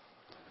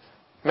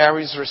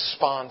 Mary's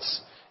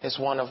response is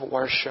one of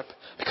worship.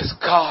 Because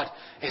God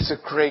is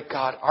a great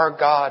God. Our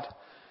God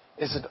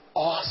is an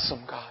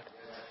awesome God.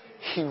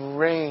 He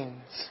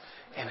reigns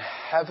in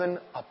heaven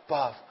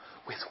above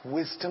with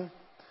wisdom,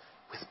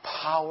 with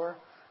power,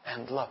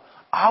 and love.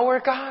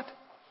 Our God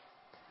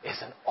is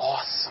an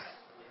awesome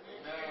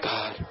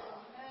God.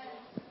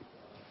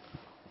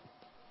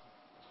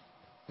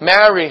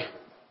 Mary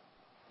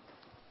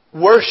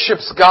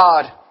worships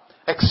God,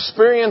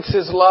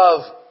 experiences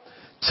love,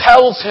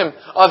 tells Him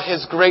of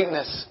His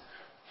greatness.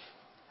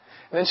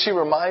 And then she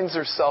reminds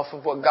herself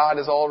of what God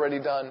has already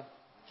done.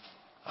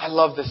 I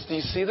love this. Do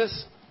you see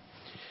this?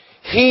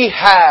 He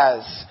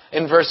has,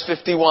 in verse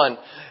 51.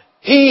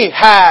 He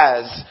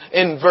has,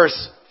 in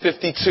verse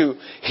 52.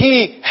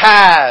 He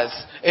has,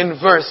 in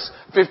verse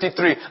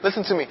 53.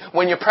 Listen to me.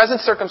 When your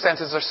present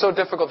circumstances are so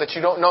difficult that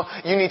you don't know,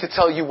 you need to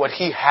tell you what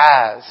He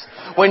has.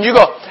 When you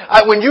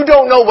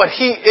don't know what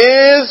He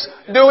is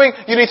doing,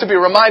 you need to be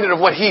reminded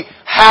of what He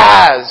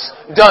has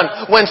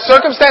done. When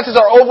circumstances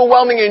are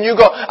overwhelming and you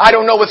go, I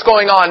don't know what's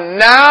going on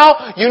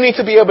now, you need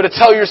to be able to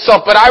tell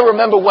yourself, but I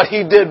remember what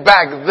He did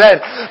back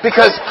then.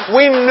 Because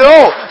we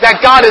know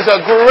that God is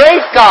a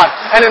great God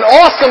and an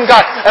awesome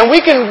God. And we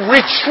can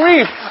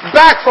retrieve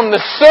back from the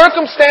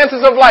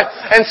circumstances of life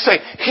and say,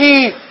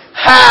 He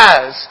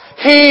has.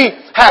 He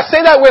has. Say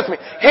that with me.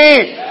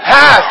 He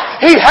has.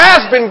 He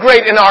has been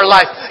great in our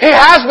life. He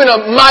has been a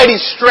mighty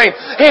strength.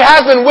 He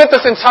has been with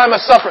us in time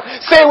of suffering.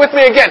 Say it with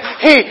me again.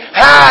 He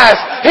has.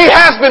 He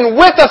has been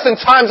with us in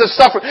times of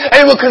suffering. And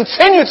He will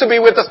continue to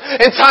be with us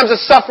in times of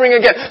suffering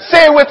again.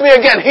 Say it with me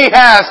again. He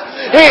has.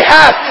 He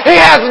has. He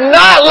has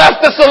not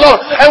left us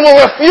alone and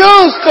will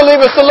refuse to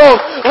leave us alone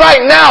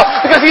right now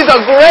because He's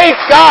a great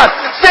God.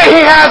 Say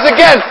He has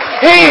again.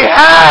 He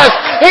has.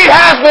 He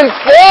has been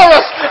for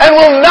us and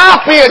will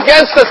not be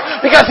against us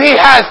because He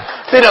has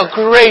been a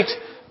great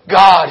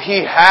God.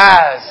 He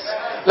has.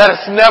 Let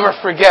us never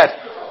forget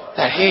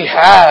that He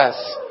has.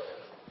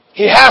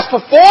 He has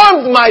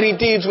performed mighty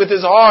deeds with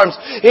His arms.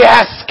 He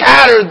has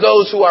scattered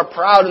those who are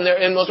proud in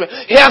their inmost way.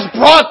 He has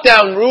brought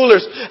down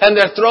rulers and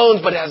their thrones,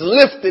 but has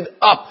lifted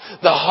up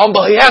the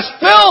humble. He has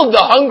filled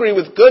the hungry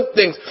with good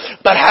things,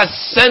 but has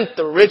sent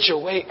the rich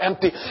away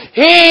empty.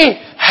 He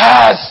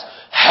has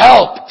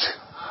helped.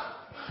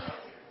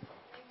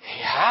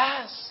 He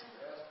has.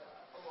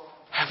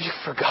 Have you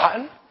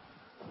forgotten?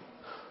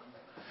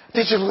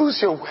 Did you lose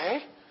your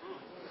way?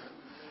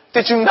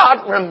 Did you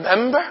not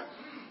remember?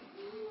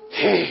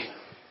 He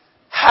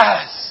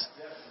has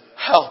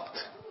helped.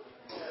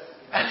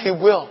 And He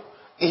will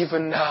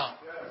even now.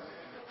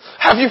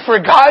 Have you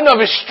forgotten of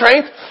His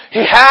strength?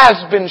 He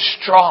has been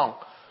strong.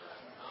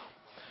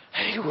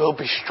 And He will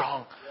be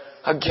strong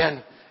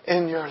again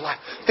in your life.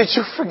 Did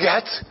you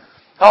forget?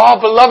 Oh,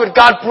 beloved,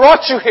 God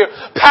brought you here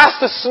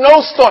past the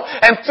snowstorm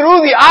and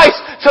through the ice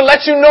to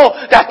let you know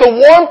that the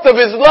warmth of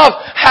His love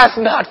has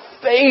not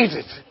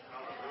faded.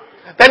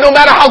 That no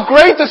matter how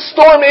great the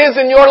storm is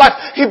in your life,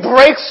 He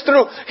breaks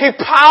through. He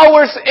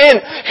powers in.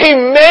 He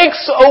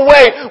makes a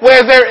way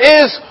where there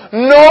is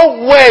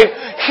no way.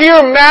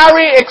 Here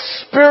Mary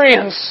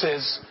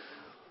experiences.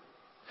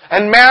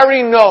 And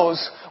Mary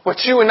knows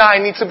what you and I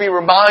need to be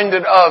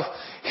reminded of.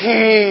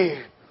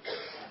 He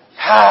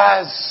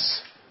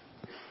has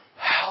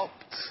helped.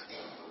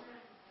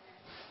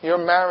 Your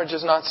marriage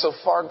is not so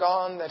far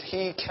gone that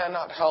He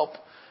cannot help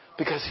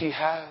because He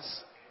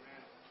has.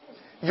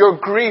 Your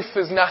grief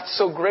is not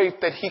so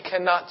great that He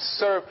cannot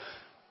serve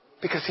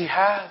because He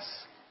has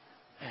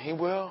and He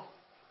will.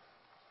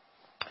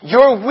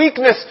 Your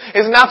weakness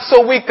is not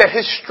so weak that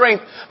His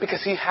strength,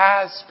 because He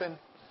has been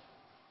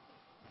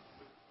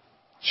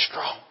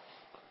strong.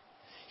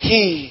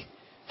 He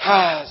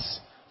has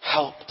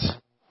helped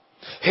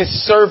His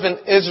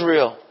servant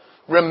Israel,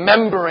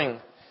 remembering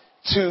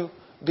to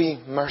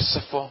be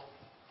merciful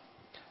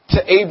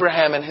to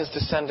Abraham and his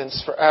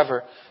descendants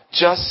forever,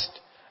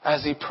 just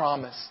as He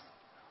promised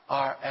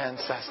our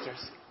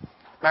ancestors.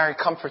 Mary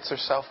comforts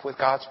herself with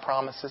God's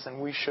promises, and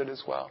we should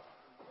as well.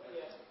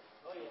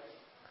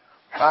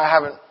 I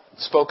haven't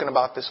spoken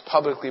about this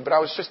publicly, but I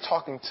was just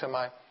talking to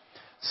my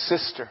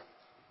sister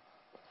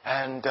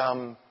and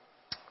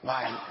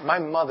my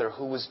mother,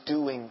 who was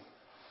doing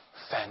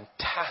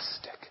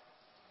fantastic.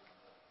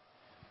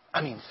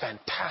 I mean,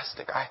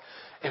 fantastic.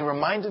 It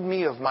reminded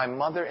me of my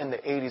mother in the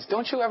 80s.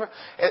 Don't you ever,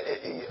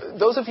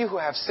 those of you who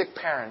have sick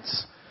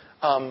parents,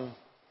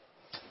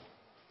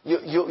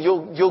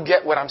 You'll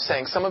get what I'm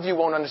saying. Some of you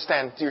won't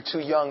understand. You're too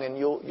young, and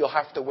you'll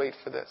have to wait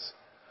for this.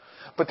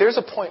 But there's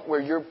a point where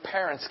your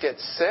parents get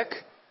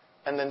sick,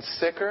 and then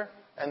sicker,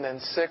 and then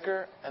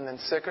sicker, and then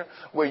sicker,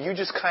 where you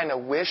just kind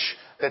of wish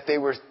that they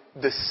were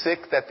the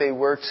sick that they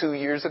were 2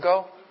 years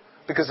ago,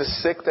 because the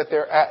sick that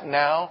they're at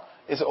now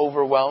is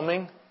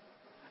overwhelming.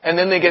 And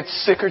then they get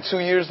sicker 2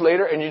 years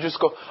later, and you just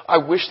go, I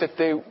wish that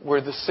they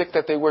were the sick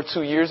that they were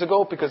 2 years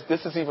ago, because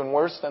this is even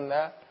worse than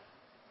that.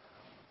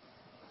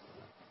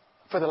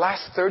 For the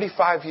last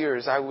 35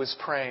 years, I was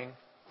praying.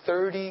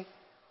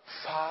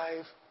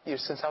 35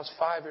 years, since I was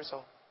 5 years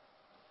old.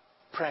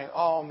 Praying,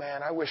 oh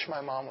man, I wish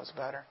my mom was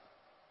better.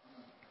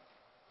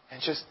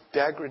 And just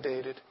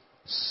degraded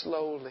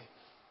slowly.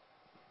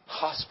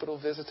 Hospital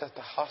visits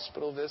after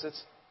hospital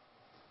visits.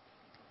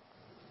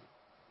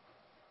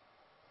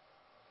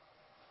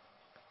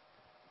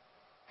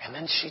 And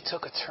then she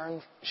took a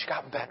turn. She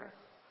got better.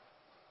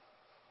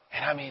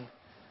 And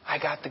I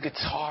got the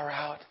guitar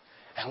out,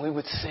 and we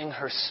would sing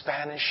her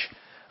Spanish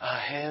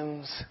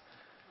hymns.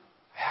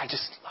 I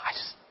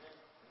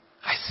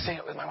sing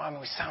it with my mom,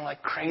 and we sound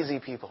like crazy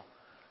people.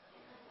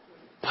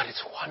 But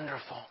it's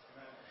wonderful.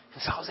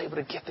 And so I was able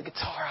to get the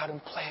guitar out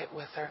and play it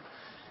with her.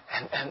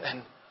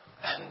 And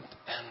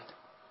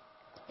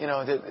you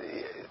know,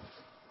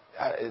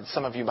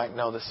 some of you might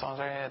know this song,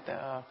 right?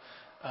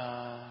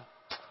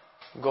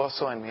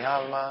 Gozo en mi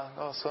alma,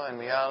 gozo en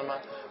mi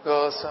alma,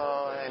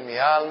 gozo en mi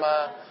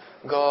alma,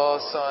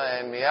 gozo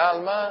en mi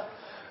alma,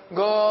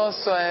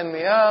 gozo en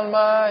mi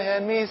alma,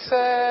 en mi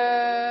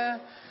ser.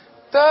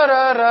 Yeah,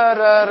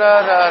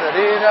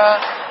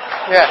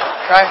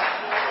 right?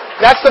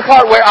 That's the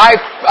part where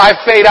I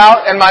fade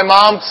out and my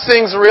mom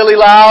sings really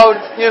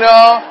loud, you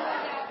know?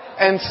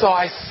 And so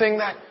I sing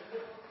that.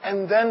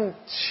 And then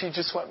she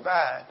just went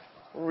bad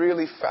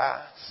really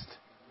fast.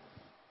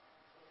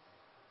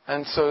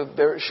 And so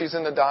she's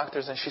in the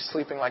doctor's and she's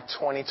sleeping like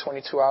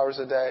 22 hours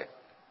a day.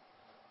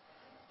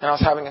 And I was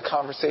having a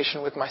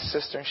conversation with my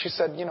sister, and she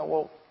said, you know,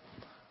 well,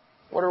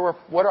 what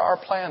are our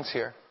plans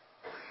here?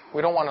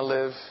 We don't want to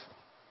live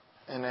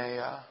in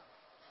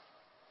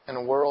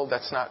a world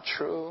that's not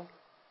true.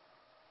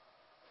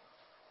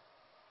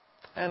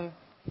 And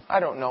I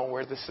don't know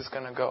where this is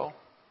going to go.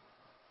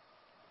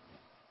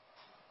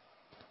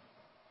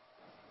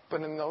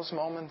 But in those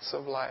moments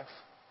of life,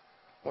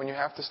 when you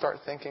have to start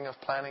thinking of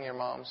planning your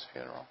mom's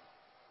funeral,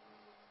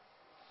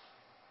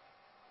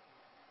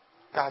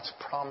 God's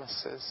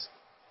promises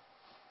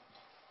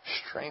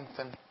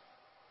strengthen.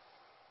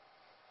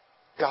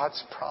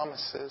 God's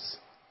promises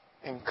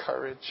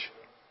encourage.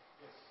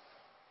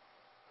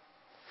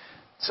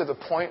 To the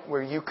point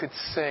where you could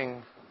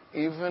sing,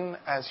 even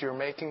as you're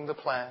making the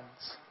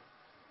plans,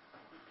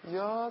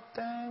 Yo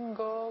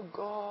tengo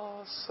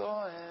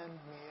gozo en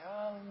mi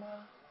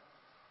alma.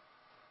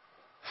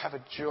 Have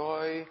a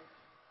joy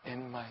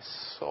in my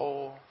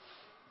soul.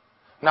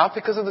 Not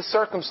because of the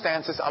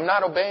circumstances. I'm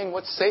not obeying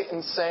what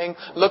Satan's saying.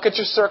 Look at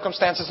your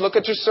circumstances. Look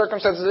at your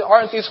circumstances.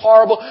 Aren't these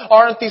horrible?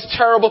 Aren't these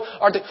terrible?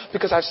 Aren't they?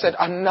 Because I've said,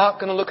 I'm not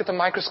going to look at the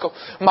microscope.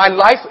 My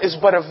life is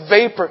but a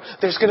vapor.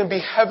 There's going to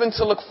be heaven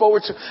to look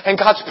forward to. And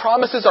God's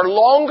promises are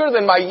longer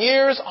than my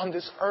years on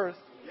this earth.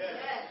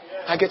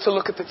 I get to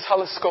look at the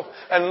telescope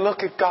and look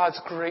at God's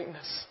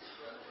greatness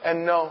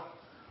and know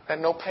that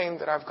no pain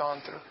that I've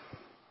gone through,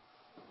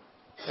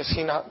 is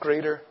He not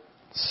greater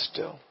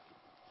still?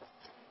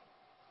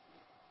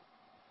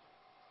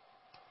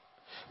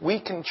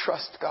 We can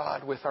trust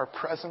God with our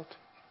present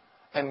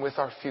and with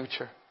our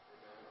future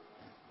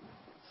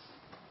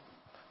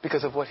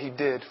because of what He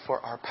did for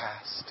our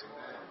past.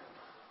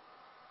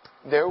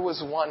 There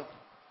was one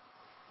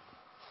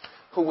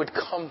who would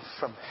come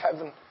from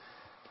heaven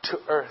to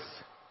earth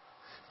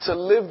to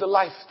live the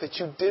life that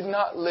you did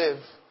not live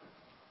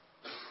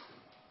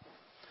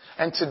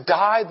and to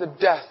die the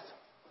death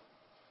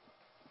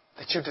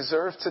that you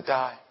deserve to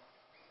die.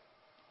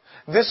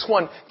 This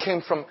one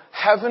came from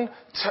heaven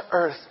to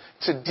earth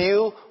to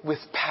deal with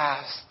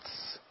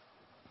pasts.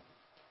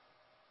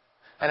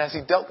 And as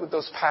He dealt with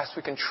those pasts,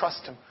 we can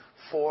trust Him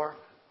for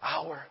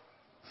our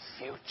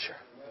future.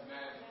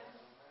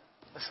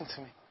 Listen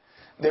to me.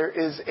 There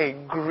is a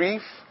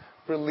grief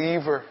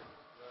reliever,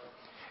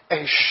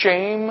 a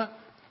shame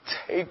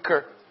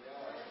taker,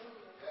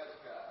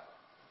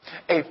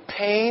 a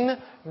pain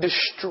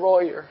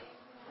destroyer.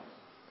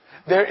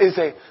 There is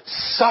a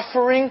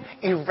suffering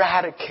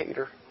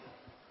eradicator.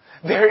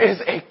 There is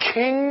a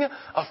King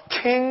of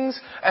kings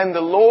and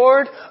the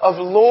Lord of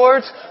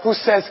lords who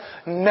says,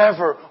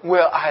 never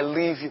will I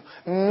leave you.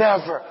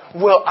 Never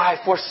will I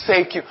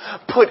forsake you.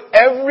 Put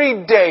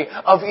every day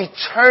of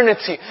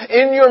eternity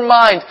in your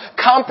mind,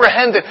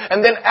 comprehend it,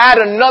 and then add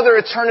another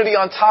eternity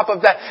on top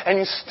of that, and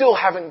you still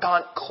haven't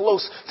gone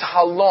close to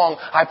how long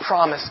I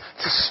promise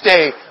to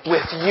stay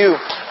with you.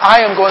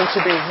 I am going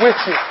to be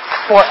with you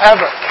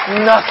forever.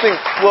 Nothing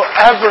will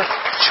ever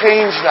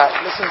change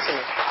that. Listen to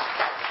me.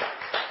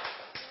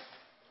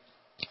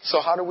 So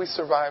how do we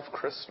survive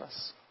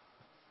Christmas?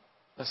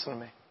 Listen to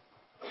me.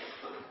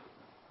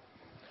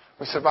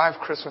 We survive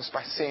Christmas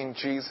by seeing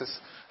Jesus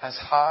as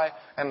high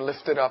and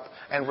lifted up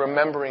and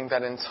remembering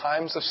that in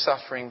times of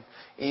suffering,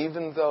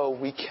 even though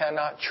we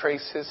cannot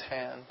trace His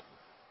hand,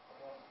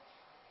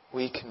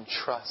 we can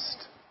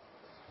trust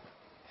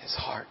His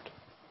heart.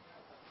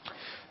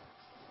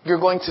 You're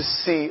going to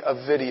see a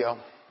video.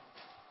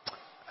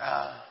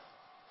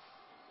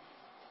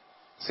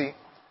 See,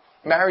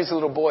 Mary's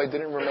little boy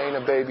didn't remain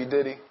a baby,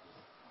 did he?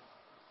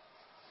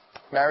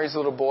 Mary's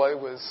little boy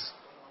was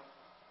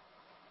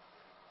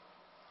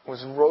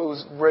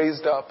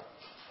raised up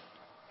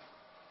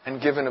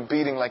and given a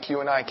beating like you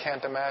and I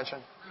can't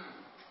imagine.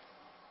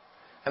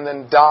 And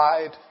then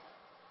died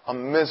a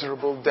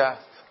miserable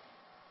death.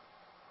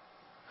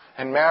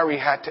 And Mary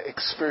had to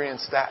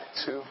experience that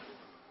too.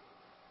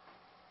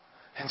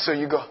 And so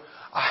you go,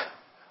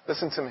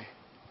 listen to me.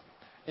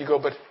 You go,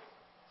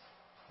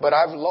 but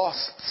I've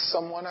lost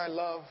someone I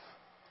love.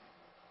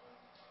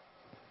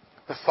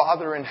 The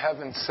Father in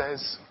heaven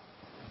says,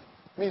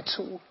 me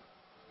too.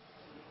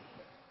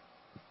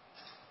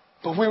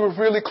 But we were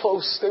really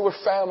close. They were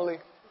family.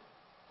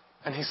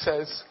 And He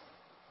says,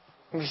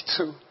 me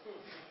too.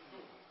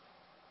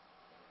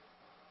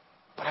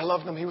 But I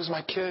loved him. He was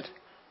my kid.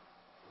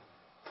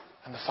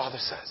 And the Father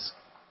says,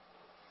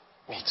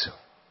 me too.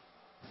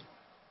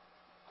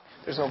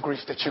 There's no grief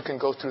that you can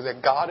go through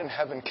that God in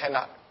heaven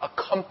cannot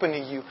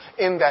accompany you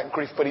in that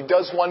grief. But He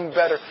does one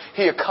better.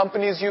 He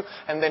accompanies you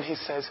and then He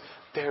says,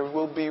 there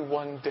will be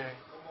one day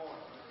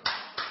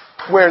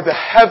where the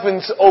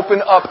heavens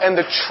open up and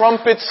the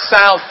trumpets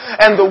sound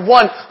and the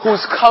one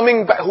who's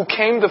coming back, who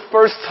came the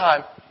first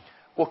time,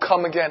 will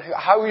come again.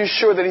 How are you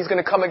sure that He's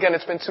going to come again?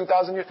 It's been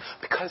 2,000 years.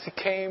 Because He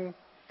came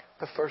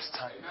the first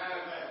time.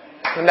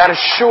 And that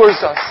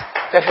assures us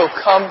that He'll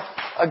come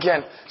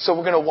again. So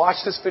we're going to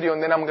watch this video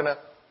and then I'm going to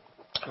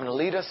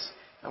lead us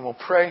and we'll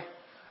pray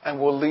and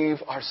we'll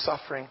leave our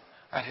suffering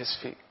at His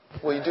feet.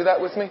 Will you do that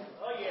with me?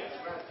 Oh, yes.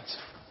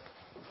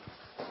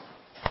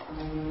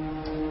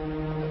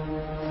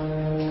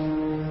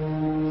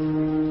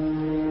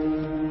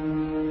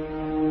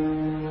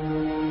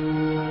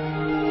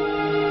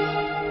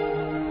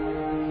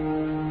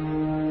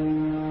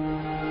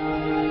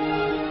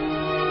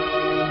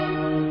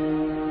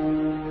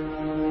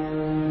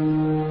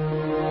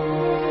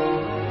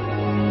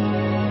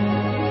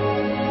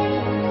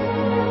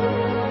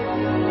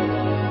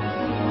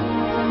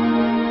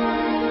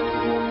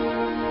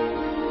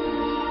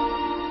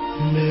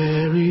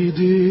 Mary,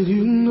 did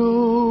you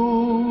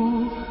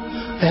know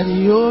that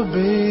your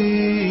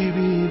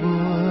baby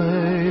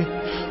boy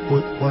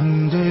would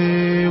one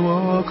day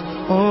walk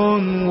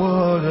on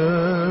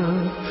water?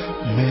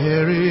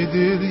 Mary,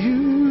 did you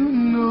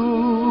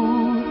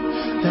know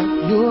that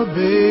your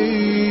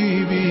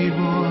baby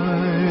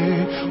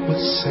boy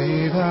would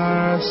save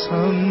our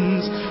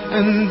sons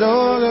and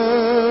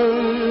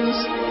daughters?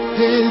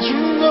 Did you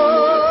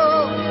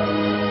know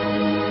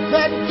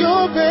that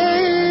your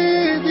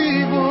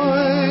baby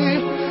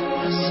boy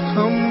has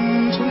come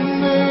to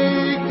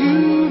make you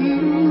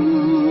new?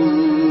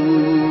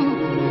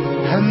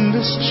 And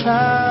this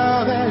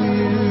child that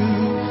you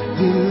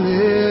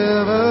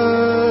delivered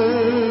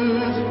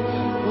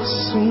will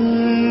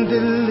soon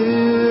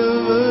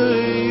deliver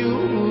you.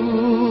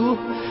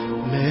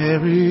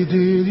 Mary,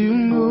 did you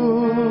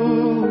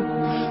know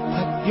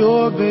that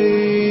your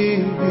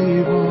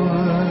baby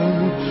boy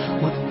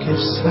would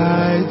give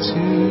sight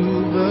to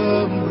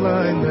the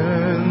blind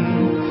man?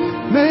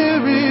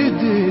 Mary,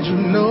 did you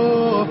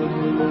know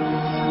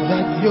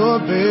that your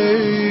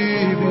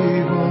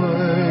baby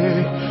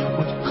boy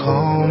would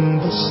calm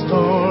the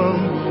storm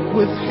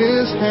with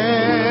His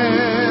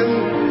hand?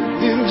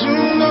 Did you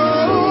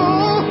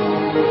know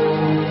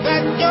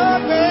that your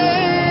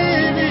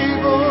baby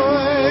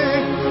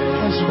boy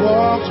has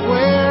walked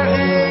where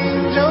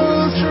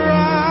angels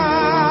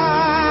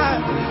ride?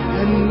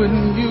 And when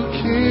you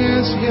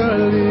kiss your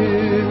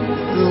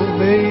little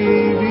baby,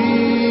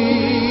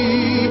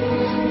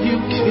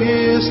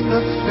 kiss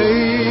the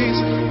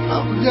face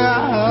of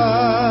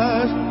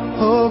God.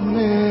 Oh,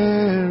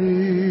 Mary,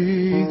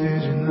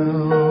 did you know?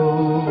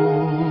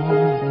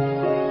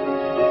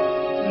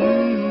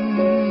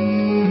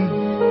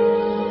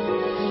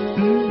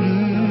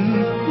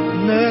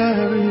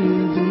 Mary,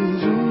 did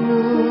you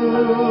know?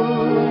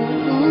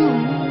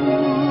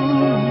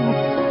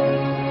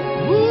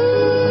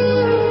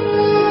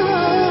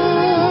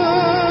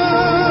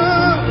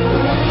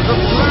 The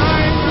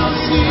blind will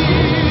see,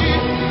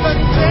 the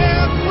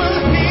deaf will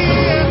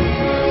hear,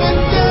 the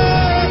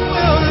dead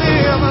will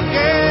live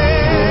again.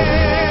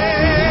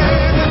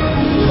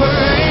 The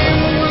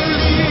lame will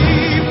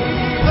leap,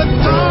 the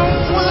dumb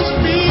will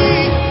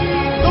speak,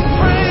 the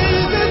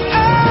praises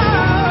of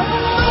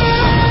the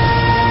Lord.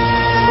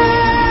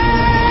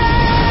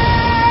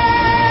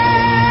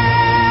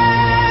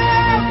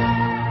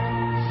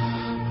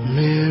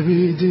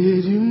 Mary,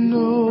 did you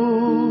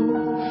know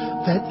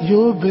that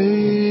your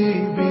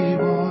baby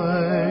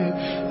boy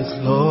is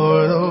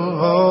Lord of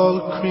all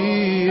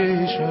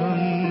creation?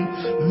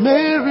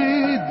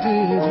 Mary,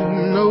 did you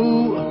know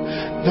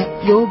that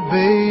your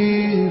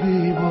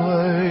baby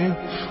boy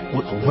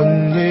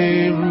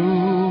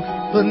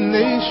the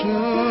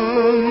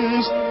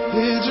nations.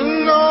 Did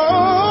you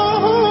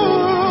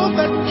know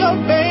that your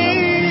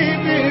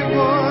baby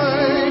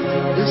boy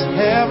is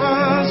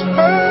heaven's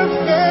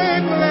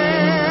perfect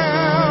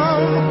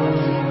lamb?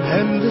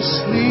 And the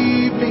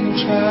sleeping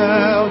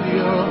child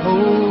you're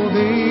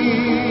holding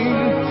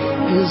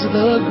is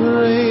the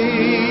great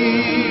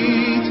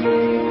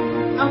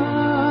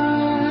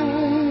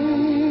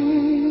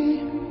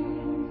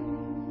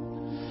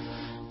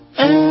I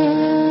am.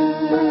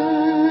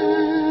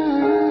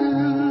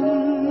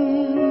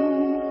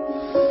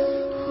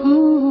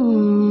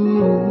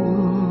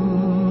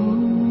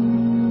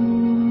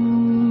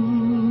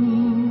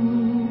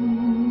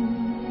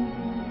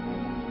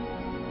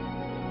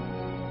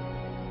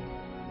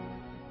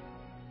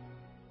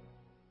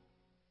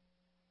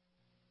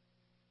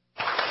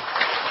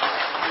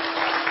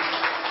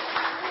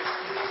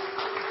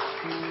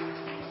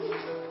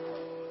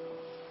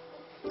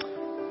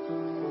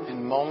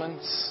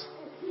 Moments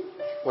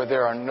where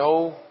there are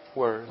no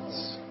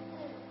words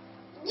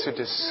to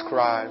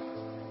describe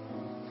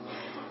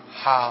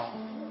how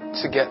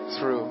to get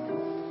through,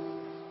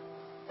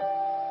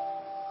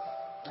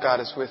 God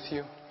is with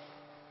you.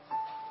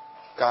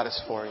 God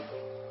is for you.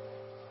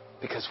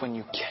 Because when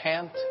you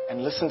can't,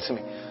 and listen to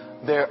me,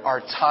 there are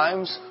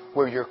times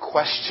where your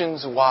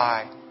questions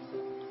why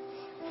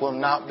will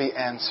not be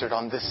answered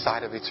on this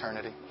side of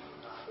eternity.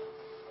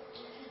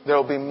 There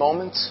will be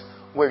moments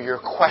where your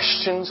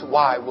questions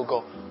why will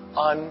go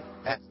unanswered.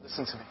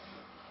 Listen to me.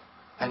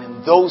 And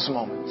in those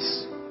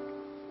moments,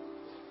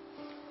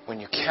 when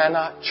you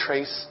cannot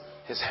trace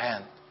His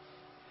hand,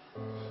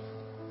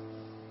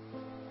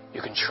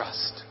 you can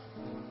trust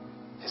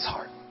His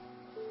heart.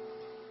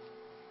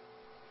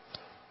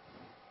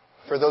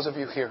 For those of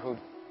you here who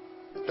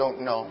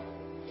don't know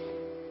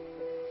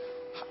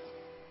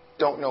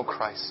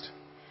Christ,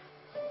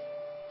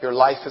 your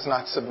life is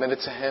not submitted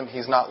to Him.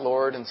 He's not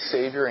Lord and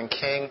Savior and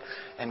King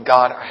and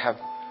God. I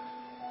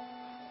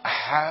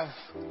have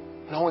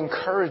no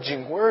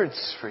encouraging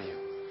words for you.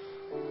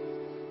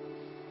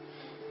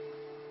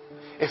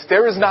 If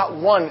there is not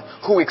one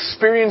who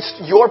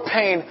experienced your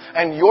pain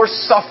and your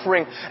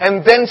suffering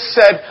and then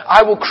said,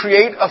 I will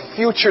create a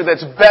future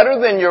that's better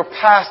than your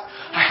past,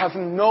 I have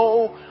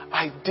no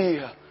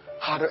idea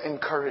how to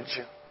encourage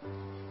you.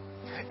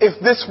 If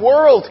this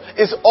world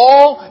is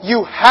all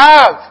you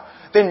have,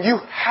 then you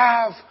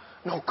have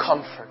no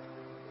comfort.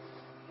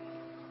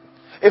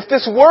 If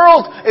this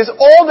world is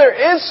all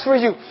there is for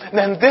you,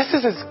 then this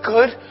is as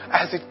good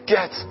as it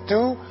gets.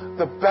 Do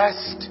the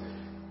best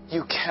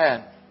you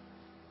can.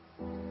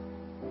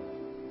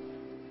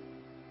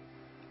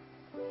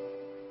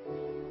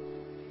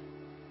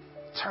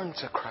 Turn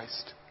to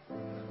Christ.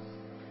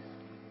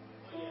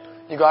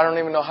 You go, I don't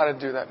even know how to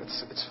do that.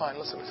 It's fine.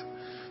 Listen.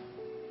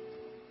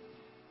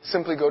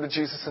 Simply go to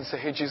Jesus and say,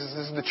 hey, Jesus,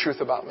 this is the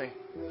truth about me.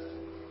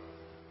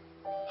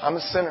 I'm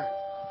a sinner.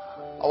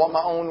 I want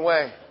my own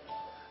way.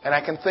 And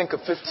I can think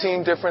of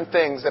 15 different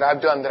things that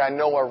I've done that I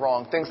know are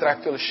wrong. Things that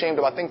I feel ashamed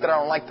about. Things that I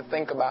don't like to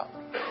think about.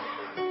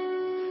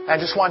 And I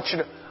just want you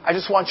to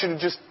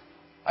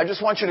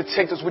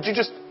take this. Would you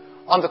just,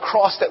 on the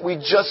cross that we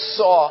just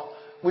saw,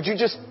 would you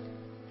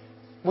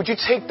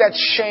take that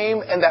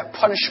shame and that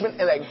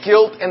punishment and that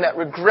guilt and that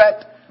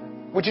regret?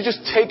 Would you just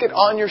take it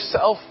on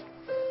yourself?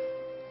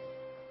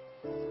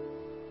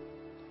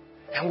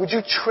 And would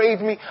you trade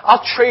me?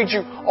 I'll trade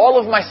you all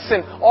of my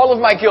sin, all of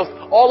my guilt,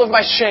 all of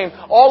my shame,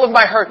 all of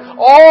my hurt,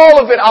 all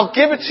of it. I'll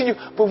give it to you.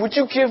 But would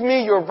you give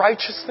me your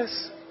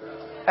righteousness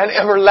and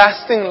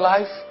everlasting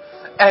life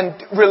and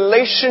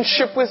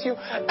relationship with you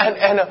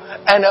and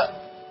a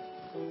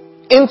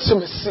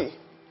intimacy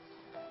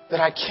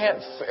that I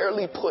can't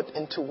fairly put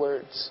into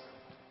words?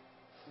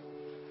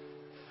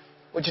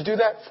 Would you do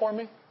that for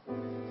me?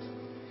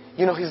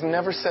 You know, He's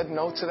never said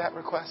no to that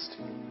request.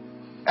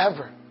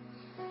 Ever.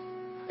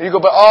 And you go,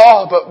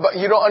 but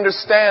you don't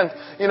understand,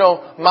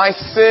 my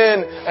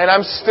sin, and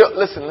I'm still...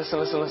 Listen.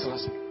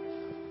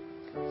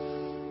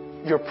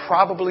 You're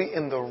probably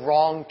in the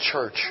wrong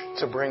church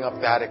to bring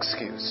up that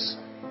excuse.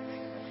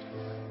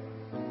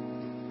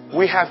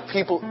 We have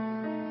people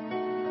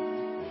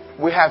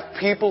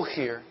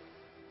here,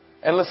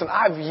 and listen,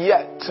 I've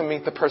yet to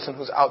meet the person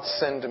who's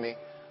out-sinned me.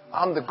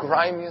 I'm the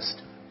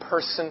grimiest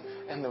person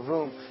in the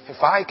room.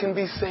 If I can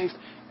be saved,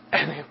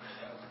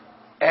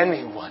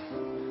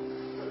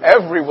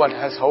 everyone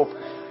has hope,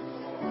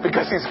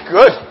 because He's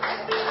good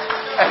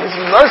and He's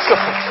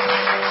merciful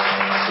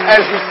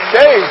and He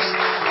saves.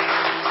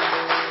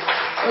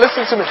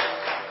 Listen to me.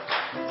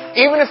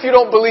 Even if you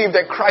don't believe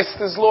that Christ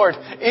is Lord,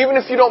 even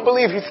if you don't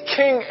believe He's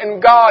King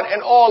and God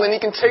and all, and He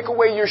can take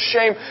away your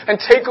shame and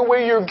take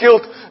away your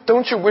guilt,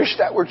 don't you wish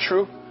that were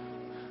true?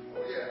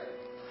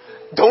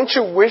 Don't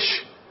you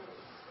wish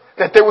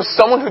that there was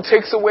someone who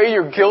takes away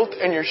your guilt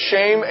and your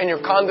shame and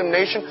your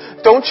condemnation?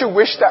 Don't you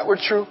wish that were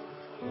true?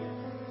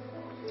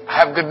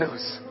 I have good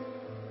news.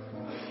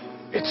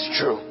 It's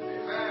true.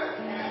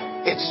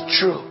 It's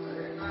true.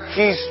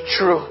 He's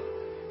true.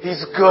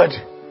 He's good.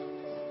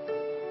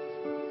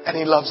 And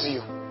He loves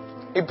you.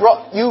 He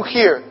brought you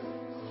here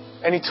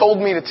And He told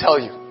me to tell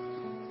you.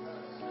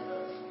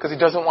 Because He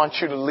doesn't want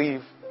you to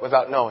leave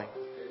without knowing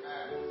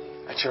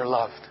that you're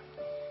loved.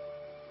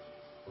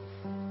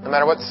 No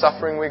matter what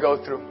suffering we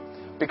go through.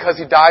 Because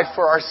He died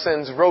for our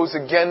sins, rose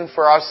again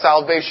for our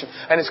salvation,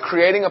 and is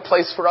creating a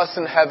place for us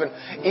in heaven.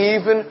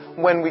 Even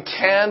when we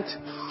can't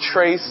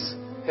trace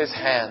His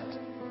hand,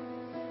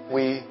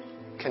 we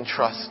can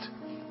trust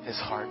His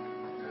heart.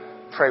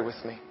 Pray with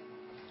me.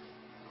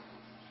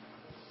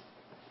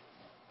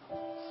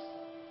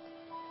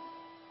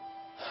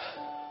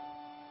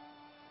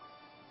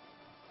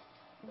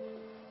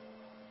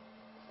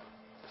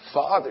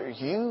 Father,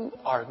 You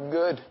are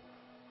good.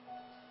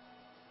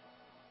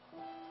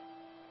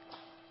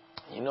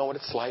 You know what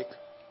it's like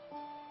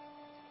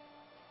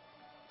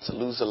to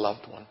lose a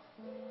loved one.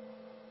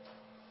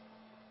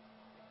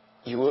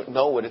 You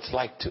know what it's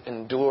like to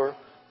endure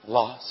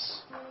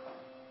loss.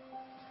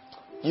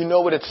 You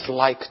know what it's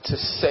like to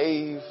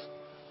save.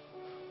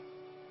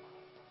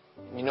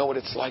 You know what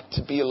it's like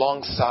to be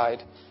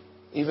alongside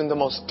even the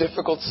most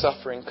difficult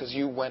suffering, because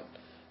You went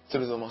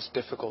through the most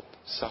difficult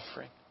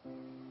suffering.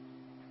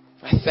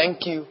 I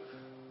thank You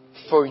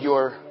for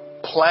Your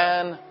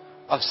plan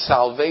of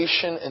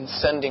salvation in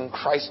sending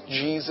Christ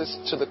Jesus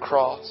to the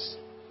cross.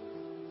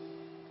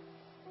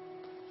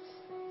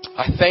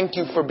 I thank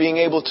You for being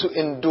able to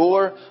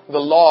endure the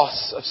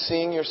loss of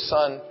seeing Your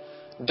Son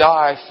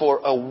die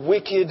for a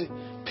wicked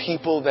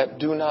people that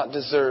do not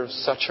deserve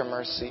such a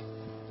mercy.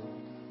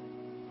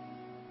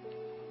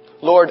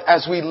 Lord,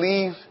 as we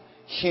leave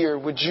here,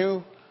 would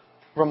You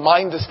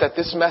remind us that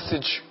this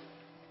message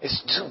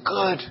is too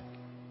good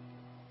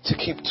to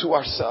keep to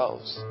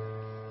ourselves.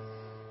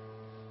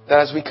 That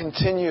as we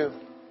continue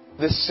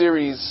this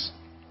series,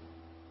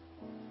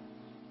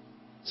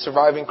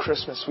 Surviving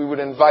Christmas, we would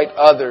invite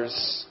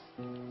others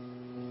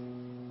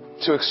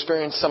to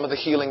experience some of the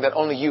healing that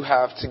only You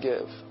have to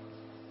give.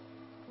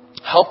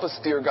 Help us,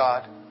 dear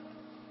God,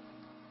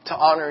 to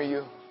honor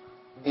You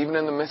even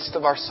in the midst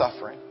of our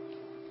suffering,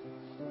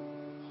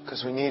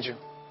 because we need You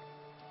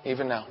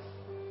even now.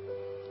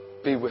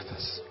 Be with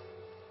us.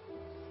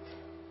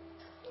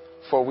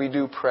 For we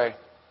do pray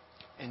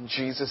in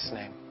Jesus'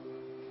 name.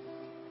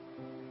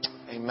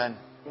 Amen.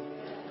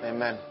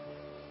 Amen.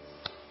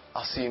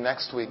 I'll see you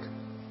next week.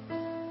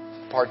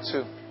 Part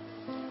 2.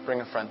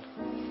 Bring a friend.